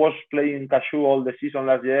 He was playing Cashew all the season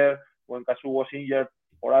last year. When Cashew was injured,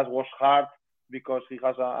 for us was hard because he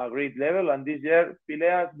has a great level. And this year,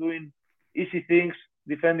 Pileas doing easy things,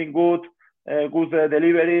 defending good, good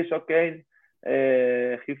deliveries. Okay,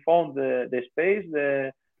 he found the space.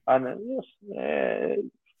 And yes,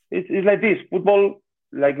 it's like this football,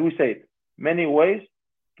 like we said, many ways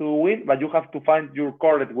to win, but you have to find your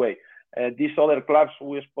correct way. These other clubs,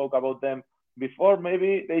 we spoke about them before,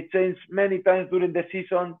 maybe they change many times during the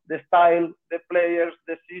season, the style, the players,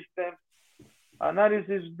 the system. And Aris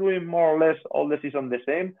is doing more or less all the season the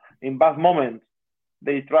same. In bad moments,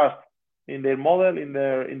 they trust in their model, in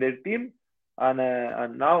their team, and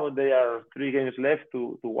now they are 3 games left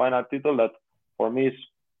to win a title that for me is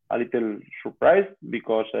a little surprise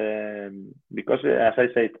because as I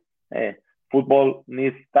said, football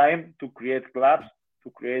needs time to create clubs, to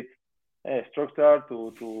create structure,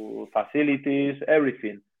 to facilities,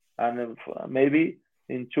 everything. And maybe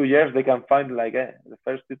in 2 years they can find like the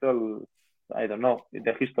first title, I don't know, in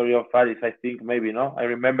the history of Paris, I think maybe, no? I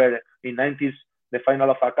remember in 90s, the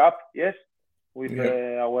final of a cup, yes, with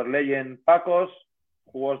our legend Pacos,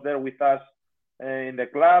 who was there with us in the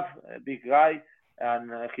club, a big guy,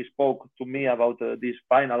 and he spoke to me about this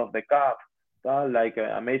final of the cup,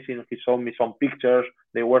 amazing. He showed me some pictures.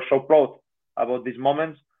 They were so proud about these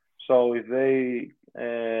moments. So if they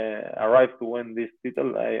arrive to win this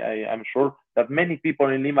title. I'm sure that many people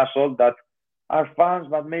in Limassol that are fans,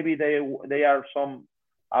 but maybe they are some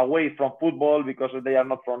away from football because they are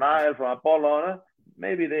not from Isle, from Apollo.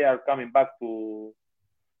 Maybe they are coming back to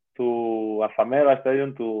Alfamera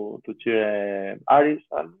Stadium to cheer Aris,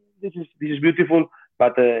 and this is beautiful.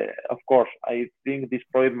 But of course, I think this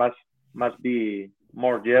project must be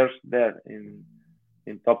more years there in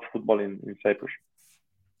top football in Cyprus.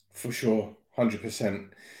 For sure, 100%.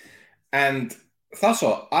 And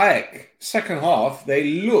Thasso, Ajax, second half, they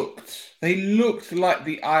looked like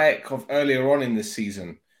the Ajax of earlier on in the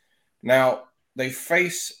season. Now, they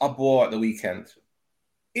face Abuel at the weekend.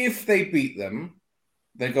 If they beat them,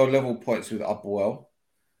 they go level points with Abuel.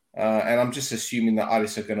 And I'm just assuming that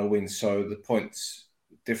Aris are going to win, so the points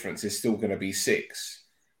difference is still going to be 6.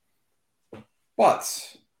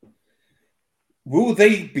 But will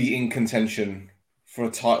they be in contention for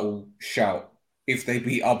a title shout if they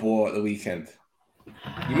beat Abuel at the weekend?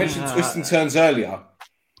 You mentioned twists and turns earlier.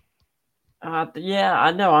 Yeah,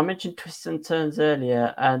 I know. I mentioned twists and turns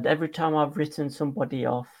earlier, and every time I've written somebody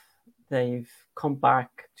off, they've come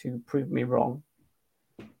back to prove me wrong.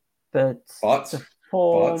 But the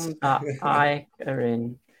form that I are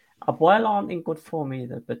in, Abuel aren't in good form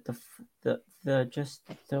either. But the just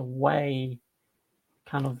the way,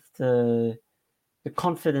 kind of the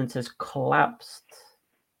confidence has collapsed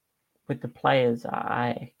with the players.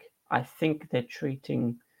 I think they're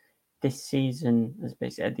treating this season as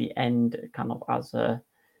basically at the end, kind of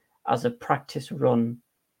as a practice run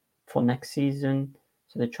for next season.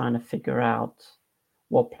 So they're trying to figure out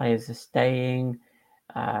what players are staying,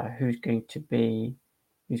 who's going to be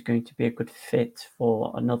a good fit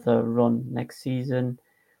for another run next season.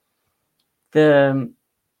 I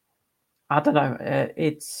don't know.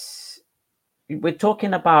 We're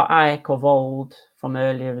talking about Ajax of old from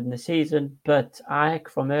earlier in the season, but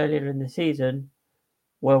Ajax from earlier in the season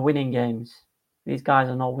were winning games. These guys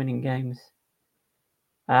are not winning games.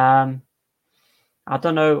 I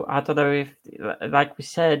don't know if, like we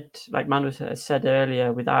said, like Manu said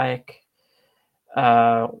earlier, with Ajax,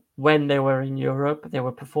 when they were in Europe, they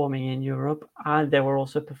were performing in Europe, and they were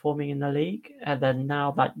also performing in the league. And then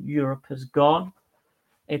now that Europe has gone,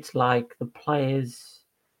 it's like the players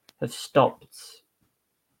have stopped.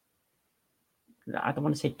 I don't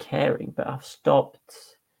want to say caring, but have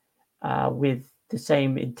stopped with the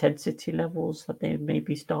same intensity levels that they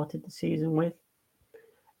maybe started the season with.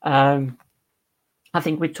 I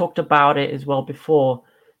think we talked about it as well before.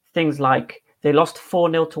 Things like they lost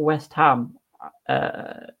 4-0 to West Ham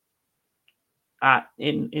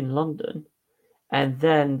in London, and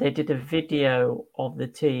then they did a video of the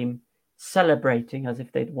team celebrating as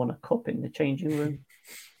if they'd won a cup in the changing room.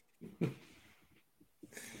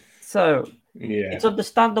 So it's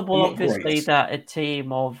understandable, obviously, that a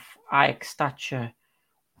team of Ajax stature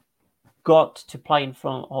got to play in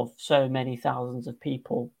front of so many thousands of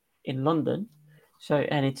people in London. So,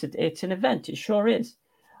 and it's an event, it sure is.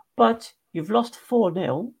 But you've lost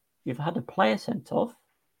 4-0, you've had a player sent off.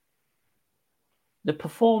 The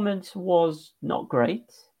performance was not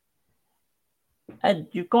great. And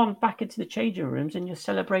you've gone back into the changing rooms and you're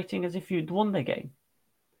celebrating as if you'd won the game.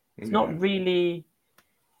 It's not really...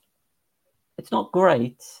 It's not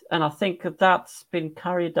great. And I think that's been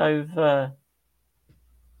carried over...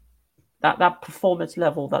 That performance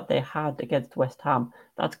level that they had against West Ham,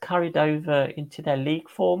 that's carried over into their league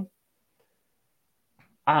form.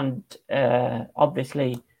 And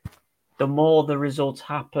obviously, the more the results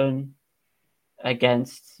happen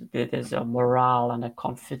against, there's a morale and a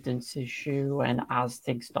confidence issue. And as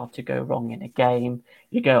things start to go wrong in a game,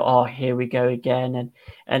 you go, oh, here we go again.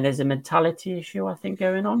 And there's a mentality issue, I think,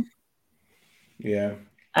 going on. Yeah.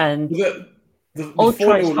 And the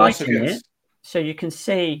Ultra is fighting it. So you can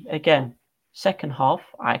see, again, second half,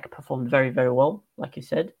 Ike performed very, very well, like you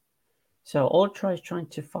said. So Ultra is trying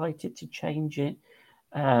to fight it, to change it,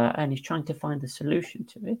 and he's trying to find a solution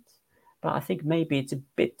to it. But I think maybe it's a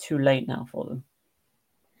bit too late now for them.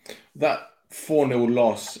 That 4-0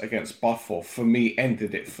 loss against Buffalo, for me,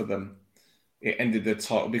 ended it for them. It ended the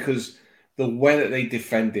title because the way that they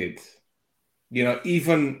defended, you know,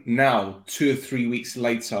 even now, 2 or 3 weeks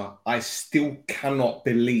later, I still cannot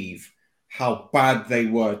believe how bad they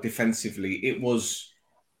were defensively. It was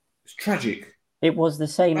tragic. It was the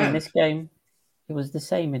same in this game. It was the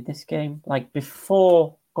same in this game. Like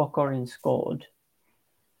before Kokorin scored,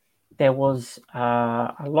 there was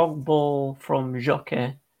a long ball from Joke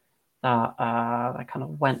that kind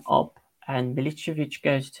of went up, and Milicevic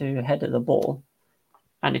goes to head at the ball,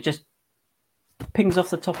 and it just pings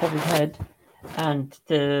off the top of his head, and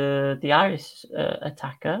the Irish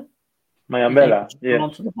attacker Mayambela, yeah.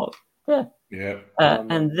 Onto the box. Yeah.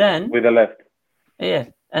 And then with the left. Yeah.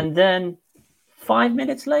 And then 5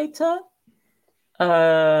 minutes later,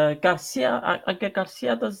 Garcia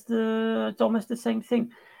does almost the same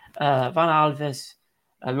thing. Van Alves,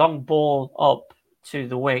 a long ball up to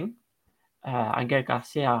the wing. Angel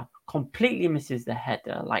Garcia completely misses the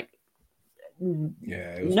header, it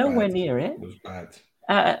was nowhere bad. near it. It was bad.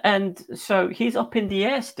 And so he's up in the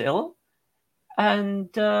air still,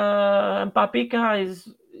 and Babica is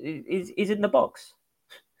in the box.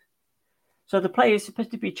 So the player is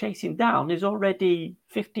supposed to be chasing down is already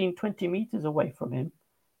 15, 20 meters away from him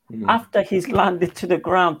after he's landed to the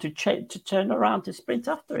ground to turn around to sprint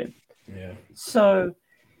after him. Yeah. So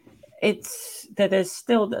it's that there's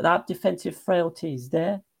still that defensive frailty is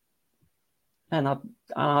there. And I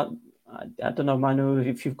don't know, Manu,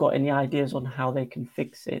 if you've got any ideas on how they can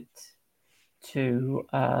fix it to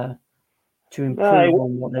improve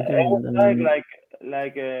on what they're doing at the moment.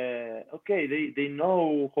 Okay, they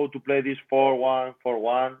know how to play this 4-1,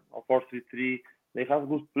 4-1 or 4-3-3. They have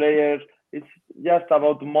good players. It's just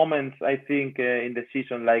about moments, I think, in the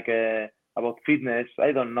season, about fitness.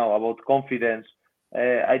 I don't know, about confidence.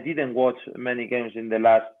 I didn't watch many games in the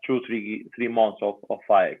last 3 months of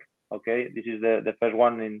FAEC. Okay, this is the first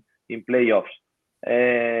one in playoffs.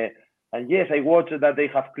 And yes, I watched that they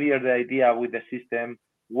have cleared the idea with the system,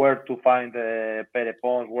 where to find Pere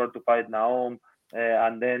Pons, where to find Naum,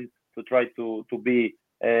 and then to try to be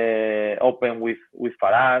open with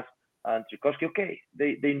Faraz and Tchaikovsky. Okay,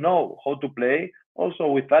 they know how to play. Also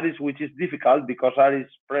with Aris, which is difficult because Aris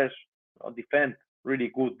press or defend really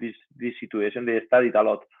good this situation. They studied a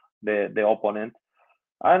lot the opponent,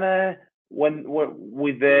 and when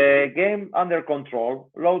with the game under control,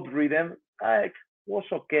 load rhythm, was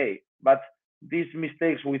okay. But these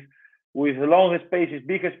mistakes with long spaces,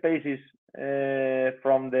 big spaces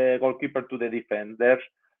from the goalkeeper to the defenders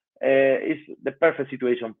is the perfect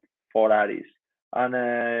situation for Aris. And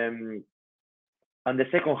the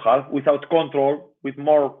second half, without control, with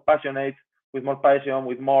more passionate, with more passion,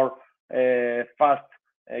 with more fast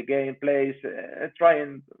game plays,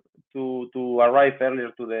 trying to arrive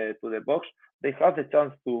earlier to the box, they had the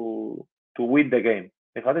chance to win the game.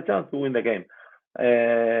 They had a chance to win the game.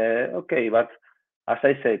 Okay, but as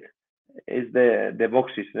I said, it's the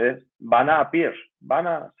boxes. Bana appears.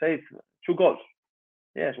 Bana saved 2 goals.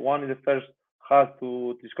 Yes, one in the first half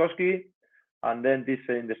to Tchaikovsky, and then this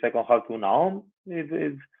in the second half to Naum.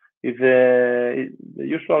 If the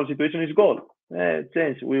usual situation is goal,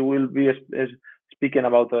 change. We will be speaking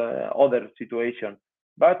about other situation.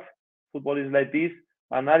 But football is like this,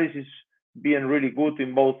 and Aris is being really good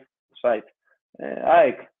in both sides.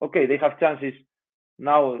 Okay, they have chances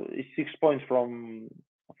now. It's 6 points from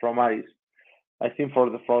Aris. I think for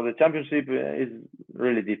the championship is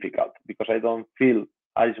really difficult because I don't feel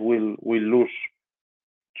Aris will lose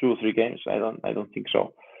 2-3 games. I don't think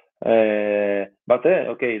so. But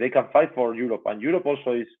okay, they can fight for Europe, and Europe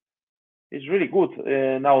also is really good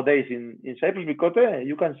nowadays in Cyprus because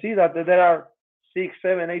you can see that there are 6,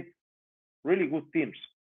 7, 8 really good teams.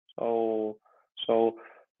 So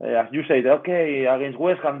as you said, okay, against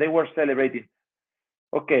West Ham they were celebrating.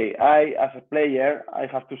 Okay, as a player, I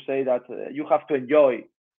have to say that you have to enjoy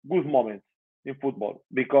good moments in football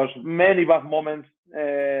because many bad moments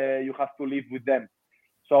you have to live with them.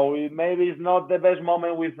 So maybe it's not the best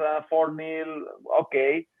moment with 4-0,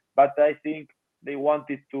 okay, but I think they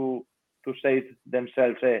wanted to say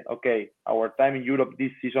themselves, okay, our time in Europe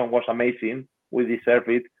this season was amazing. We deserve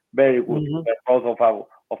it. Very good. We're proud of us.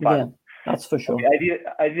 Yeah, that's for sure. Okay,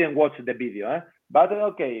 I didn't watch the video, but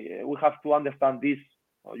okay, we have to understand this.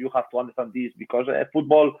 You have to understand this because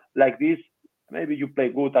football like this, maybe you play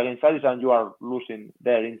good against others and you are losing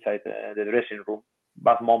there inside the dressing room.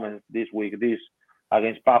 Bad moments this week, this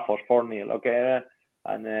against Paphos 4-0, okay,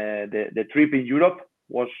 and the trip in Europe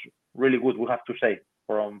was really good. We have to say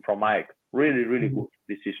from Mike, really good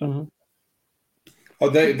this season. Oh,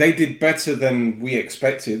 they did better than we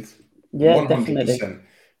expected. Yeah, 100%. Definitely.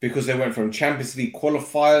 Because they went from Champions League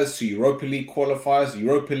qualifiers to Europa League qualifiers,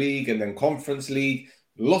 Europa League, and then Conference League.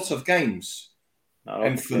 Lots of games.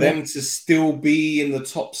 And for them to still be in the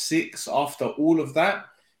top 6 after all of that,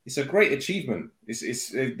 it's a great achievement.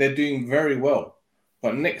 They're doing very well.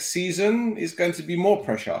 But next season is going to be more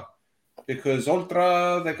pressure because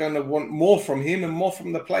Oltra, they're going to want more from him and more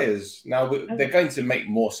from the players. Now, they're going to make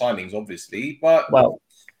more signings, obviously, but... Well,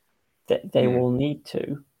 they will need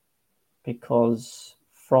to because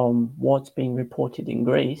from what's being reported in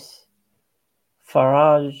Greece,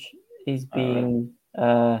 Farage is being...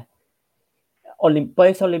 both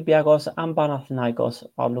Olympiacos and Panathinaikos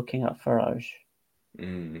are looking at Farage.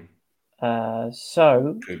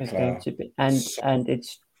 So Good it's player. going to be,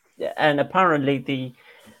 and apparently the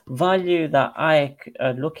value that I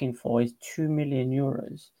are looking for is 2 million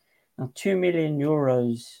euros. Now, 2 million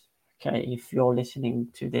euros. Okay, if you're listening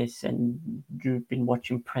to this and you've been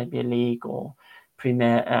watching Premier League or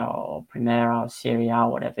Primera, Serie A,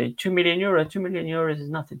 whatever, 2 million euros. 2 million euros is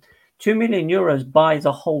nothing. 2 million euros buys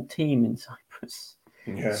a whole team in Cyprus.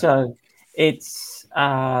 Yeah. So it's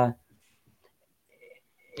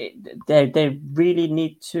they really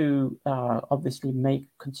need to obviously make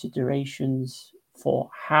considerations for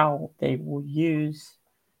how they will use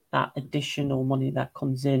that additional money that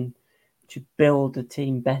comes in to build the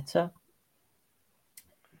team better.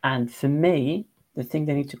 And for me, the thing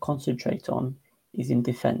they need to concentrate on is in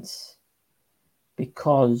defense,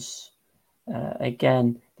 because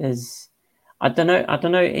again, there's I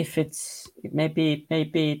don't know if it's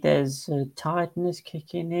maybe there's tiredness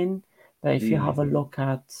kicking in. But if you have a look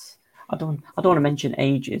at, I don't want to mention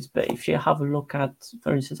ages, but if you have a look at,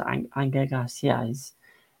 for instance, Angel Garcia is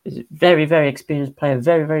a very, very experienced player,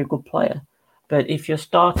 very, very good player. But if you're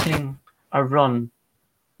starting a run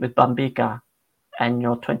with Bambica and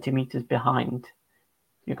you're 20 meters behind,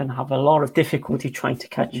 you're going to have a lot of difficulty trying to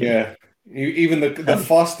catch him. Yeah. Even the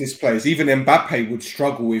fastest players, even Mbappe would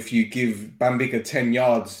struggle if you give Bambica 10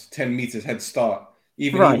 yards, 10 meters head start.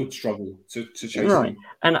 Even he would struggle to chase him.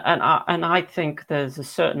 And I think there's a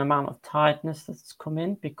certain amount of tiredness that's come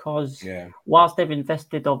in because Yeah. whilst they've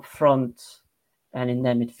invested up front and in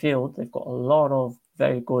their midfield, they've got a lot of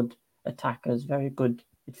very good attackers, very good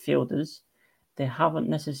midfielders. They haven't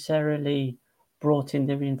necessarily brought in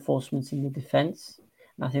the reinforcements in the defence.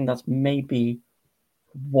 And I think that's maybe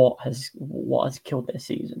what has killed their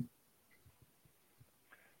season.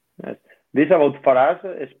 Yes. This about Faraz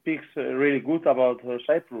speaks really good about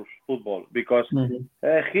Cyprus football because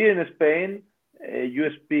here in Spain, you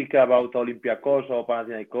speak about Olympiacos or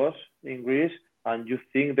Panathinaikos in Greece, and you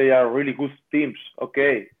think they are really good teams.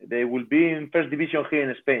 Okay, they will be in first division here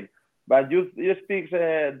in Spain, but you speak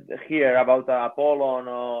here about Apollon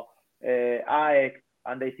or AEK,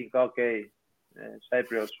 and they think, okay,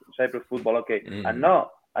 Cyprus football, okay. And no,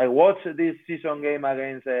 I watched this season game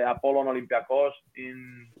against Apollon Olympiacos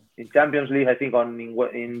in Champions League, I think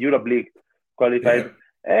in Europe League qualified.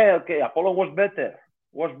 Okay, Apollon was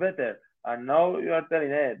better, and now you are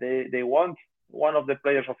telling they want one of the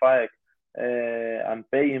players of AEK and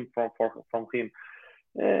paying from him.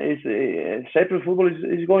 Cyprus football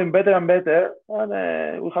is going better and better,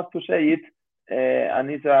 and we have to say it, and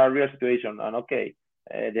it's a real situation. And okay,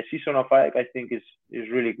 the season of AEK I think is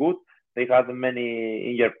really good. They have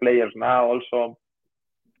many injured players now also.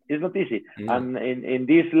 It's not easy. And in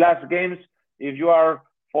these last games, if you are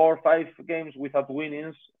 4 or 5 games without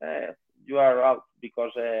winnings, you are out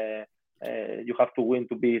because you have to win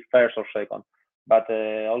to be first or second. But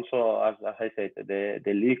also, as I said,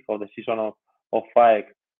 the league or the season of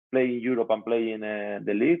AEK, playing Europe and playing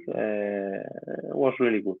the league was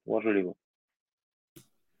really good.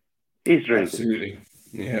 It's really Absolutely. Good.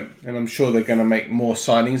 Yeah, and I'm sure they're going to make more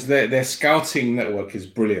signings. Their scouting network is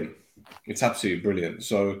brilliant. It's absolutely brilliant.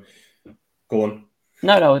 So, go on.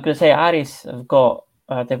 No, I was going to say Aris have got.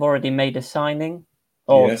 They've already made a signing,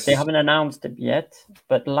 or they haven't announced it yet.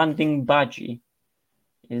 But Landing Badji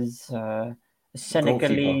is a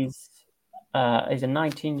Senegalese. Is a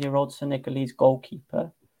 19-year-old Senegalese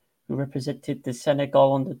goalkeeper who represented the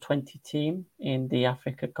Senegal under-20 team in the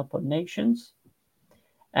Africa Cup of Nations,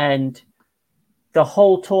 and the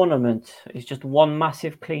whole tournament is just one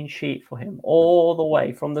massive clean sheet for him, all the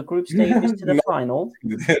way from the group stages to the final.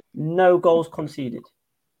 No goals conceded.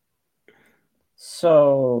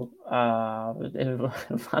 So,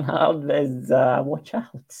 Van Alves, watch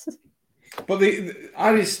out. But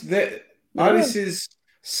Aris's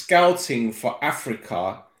scouting for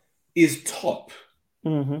Africa is top.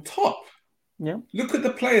 Top. Yeah. Look at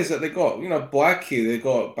the players that they got. You know, Boaki, they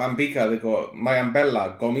got Bambica, they got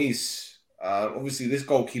Mayambela, Gomis. Obviously, this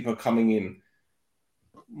goalkeeper coming in.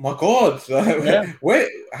 My God, where?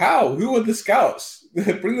 How? Who are the scouts?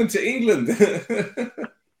 Bring them to England.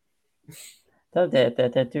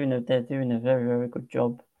 They're doing a very, very good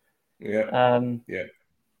job. Yeah.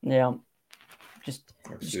 Yeah. Just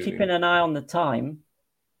keeping an eye on the time.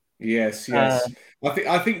 Yes. I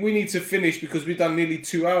think we need to finish because we've done nearly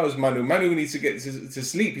 2 hours, Manu. Manu needs to get to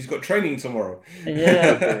sleep. He's got training tomorrow.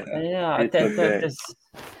 Yeah.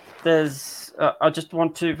 There's. I just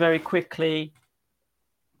want to very quickly.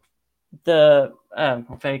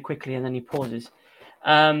 Very quickly, and then he pauses.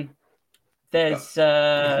 There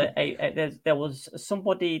was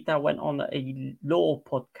somebody that went on a law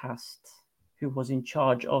podcast who was in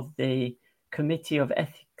charge of the Committee of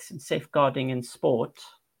Ethics ethics and safeguarding in sport.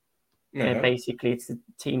 Basically, it's the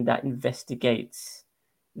team that investigates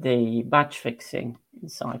the match fixing in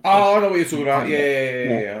Cyprus. Oh, I know what you're talking about.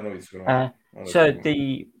 Yeah. I know what you're talking about. So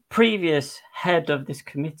the previous head of this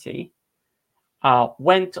committee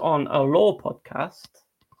went on a law podcast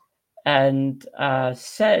and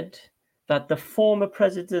said that the former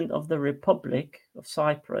president of the Republic of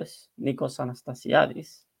Cyprus, Nikos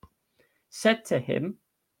Anastasiadis, said to him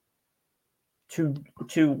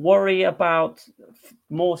to worry about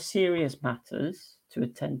more serious matters to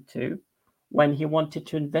attend to when he wanted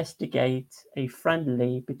to investigate a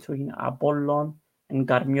friendly between Apollon and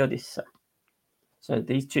Garmiodissa. So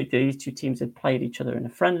these two teams had played each other in a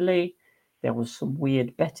friendly. There was some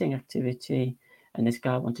weird betting activity, and this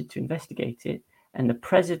guy wanted to investigate it. And the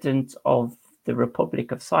president of the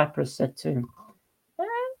Republic of Cyprus said to him,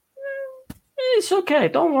 "It's okay,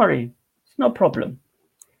 don't worry, it's no problem."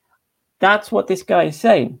 That's what this guy is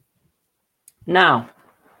saying. Now,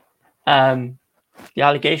 the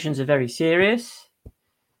allegations are very serious,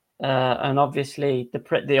 and obviously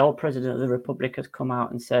the old president of the Republic has come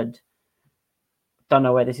out and said, "Don't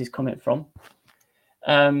know where this is coming from."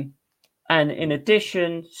 And in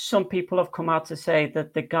addition, some people have come out to say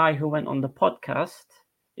that the guy who went on the podcast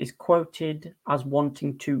is quoted as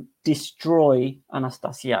wanting to destroy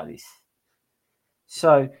Anastasiadis.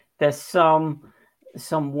 So there's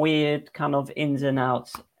some weird kind of ins and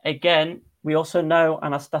outs. Again, we also know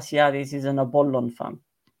Anastasiadis is an Apollon fan.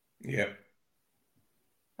 Yeah.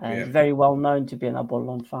 He's very well known to be an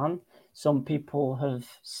Apollon fan. Some people have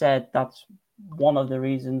said that's one of the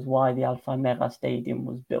reasons why the Alpha Mega Stadium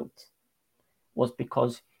was built, was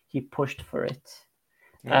because he pushed for it.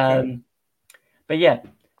 Okay. But yeah,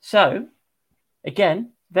 so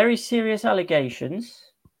again, very serious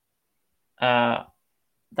allegations that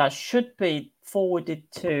should be forwarded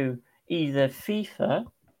to either FIFA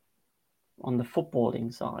on the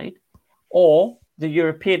footballing side or the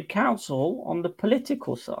European Council on the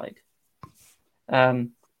political side.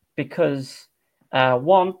 Because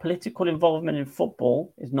one, political involvement in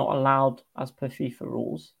football is not allowed as per FIFA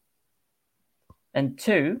rules. And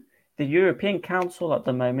two, the European Council at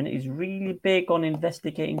the moment is really big on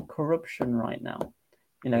investigating corruption right now.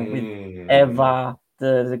 With Eva,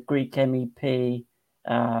 the Greek MEP,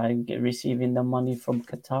 receiving the money from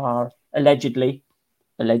Qatar, allegedly,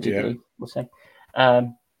 we'll say.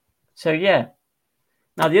 So yeah.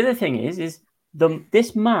 Now the other thing is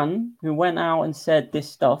this man who went out and said this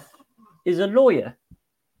stuff is a lawyer.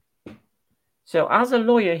 So as a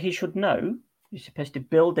lawyer, he should know you're supposed to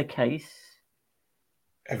build a case,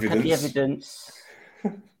 have the evidence,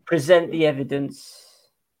 present the evidence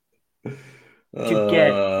to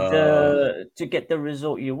get the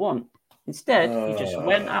result you want. Instead, he just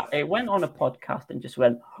went on a podcast and just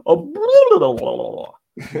went,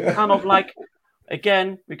 kind of like,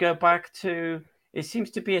 again, we go back to, it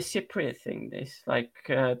seems to be a Cypriot thing, this, like,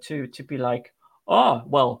 to be like, oh,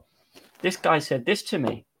 well, this guy said this to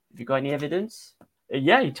me. Have you got any evidence?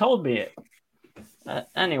 Yeah, he told me it.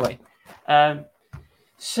 Anyway,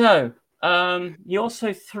 so he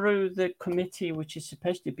also threw the committee, which is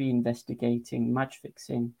supposed to be investigating match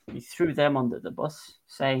fixing, he threw them under the bus,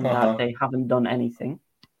 saying that they haven't done anything.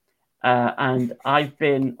 And I've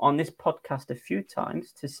been on this podcast a few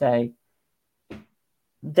times to say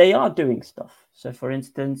they are doing stuff. So, for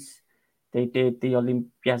instance, they did the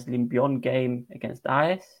Olympias Lympion game against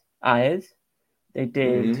AES. They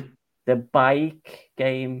did the bike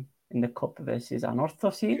game in the Cup versus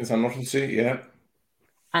Anorthosis. It's Anorthosis, yeah.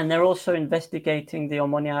 And they're also investigating the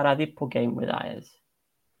Omonia Radipo game with AES.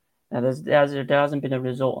 Now, there hasn't been a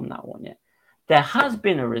result on that one yet. There has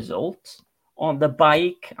been a result on the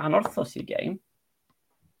bike Anorthosis game.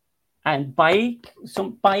 And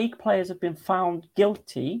some bike players have been found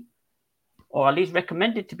guilty, or at least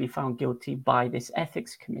recommended to be found guilty by this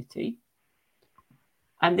ethics committee.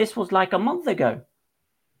 And this was like a month ago.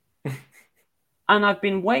 And I've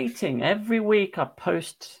been waiting. Every week I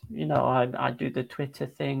post, I do the Twitter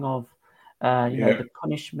thing of, the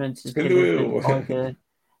punishments is given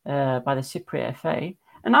by the Cypriot FA.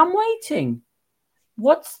 And I'm waiting.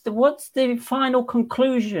 What's the final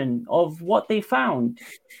conclusion of what they found?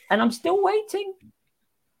 And I'm still waiting.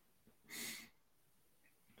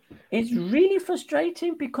 It's really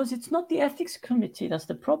frustrating because it's not the ethics committee that's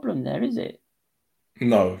the problem there, is it?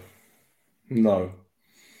 No.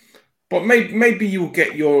 But maybe you'll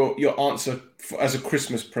get your answer as a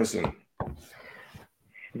Christmas present.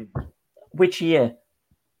 Which year?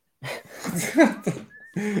 I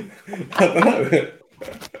don't know.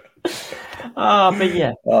 But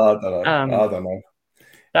yeah. I don't know.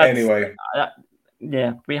 Anyway.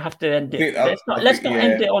 Yeah, we have to end it. I Let's think, not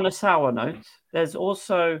end it on a sour note. There's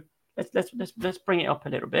also let's bring it up a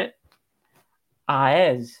little bit.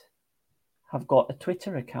 AES have got a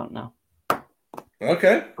Twitter account now.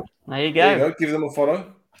 Okay. There you go. There you go. Give them a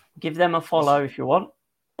follow. Give them a follow if you want.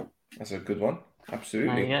 That's a good one.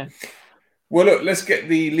 Absolutely. There you go. Well, look, let's get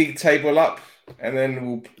the league table up and then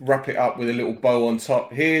we'll wrap it up with a little bow on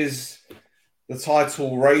top. Here's the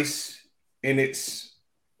title race in its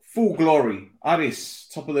full glory. Aris,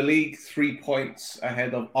 top of the league, 3 points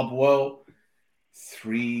ahead of Upwell.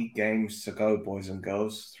 3 games to go, boys and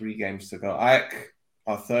girls. 3 games to go. AEK,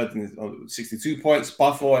 our third, on 62 points.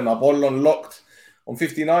 Buffalo and Apollon locked on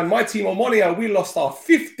 59. My team, Omonia, we lost our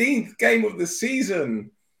 15th game of the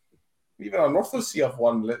season. Even our Northsea have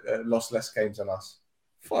lost less games than us.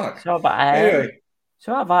 Fuck. So about anyway.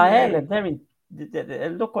 So have AEL. They're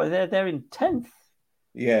in 10th.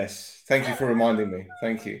 Yes. Thank you for reminding me.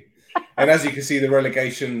 Thank you. And as you can see, the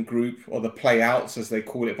relegation group, or the play-outs, as they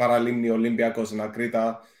call it, Paralimni, Olympiacos, and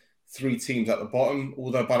Agreda, 3 teams at the bottom.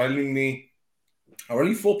 Although Paralimni are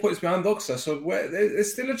only 4 points behind Doxa, so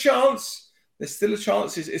there's still a chance. There's still a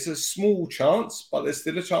chance. It's a small chance, but there's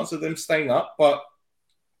still a chance of them staying up. But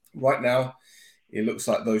right now, it looks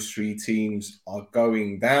like those 3 teams are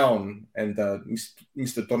going down. And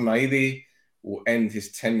Mr. Tornaidi will end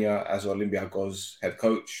his tenure as Olympiacos head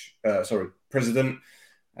coach, president,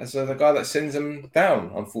 as the guy that sends them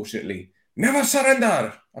down, unfortunately. Never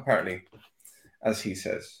surrender, apparently, as he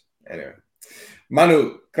says. Anyway.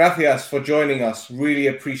 Manu, gracias for joining us. Really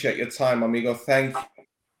appreciate your time, amigo. Thank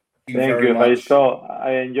you very much.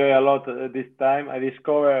 I enjoy a lot this time. I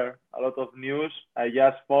discover a lot of news. I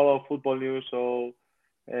just follow football news, so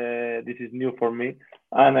this is new for me.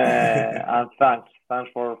 And thanks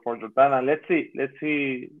for your time. And let's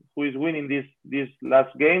see who is winning these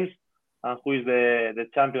last games and who is the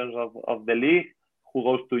champions of the league, who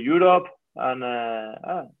goes to Europe, and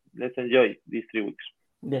let's enjoy these 3 weeks.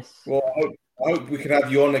 Yes. Well, I hope we can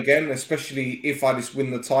have you on again, especially if I just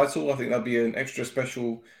win the title. I think that'd be an extra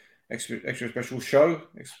special show,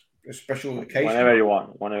 a special occasion. Whenever you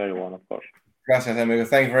want, of course. Gracias, amigo.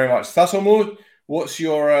 Thank you very much. Tasomur, what's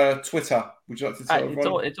your Twitter? Would you like to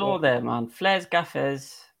tell it's all there, man. Flares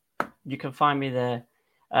Gaffers. You can find me there.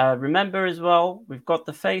 Remember as well, we've got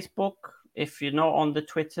the Facebook. If you're not on the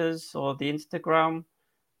Twitters or the Instagram,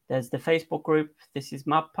 there's the Facebook group. This is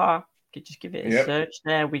Mappa. Just give it a search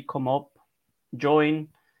there. We come up. Join.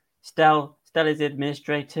 Stel is the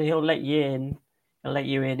administrator. He'll let you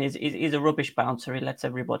in. He's a rubbish bouncer. He lets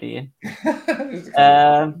everybody in.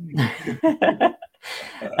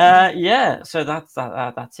 So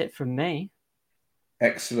that's it from me.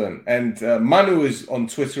 Excellent. And Manu is on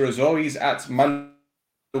Twitter as well. He's at Manu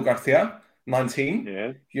Garcia 19. Yeah.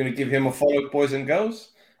 If you want to give him a follow, boys and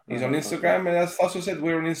girls. He's on Instagram. And as Faso said,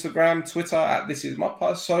 we're on Instagram, Twitter at This Is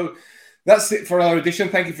Mappa. So that's it for our edition.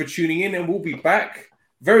 Thank you for tuning in. And we'll be back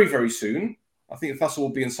very, very soon. I think Faso will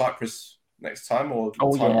be in Cyprus next time or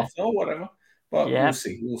after or whatever. But we'll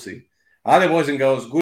see. All right, boys and girls. Good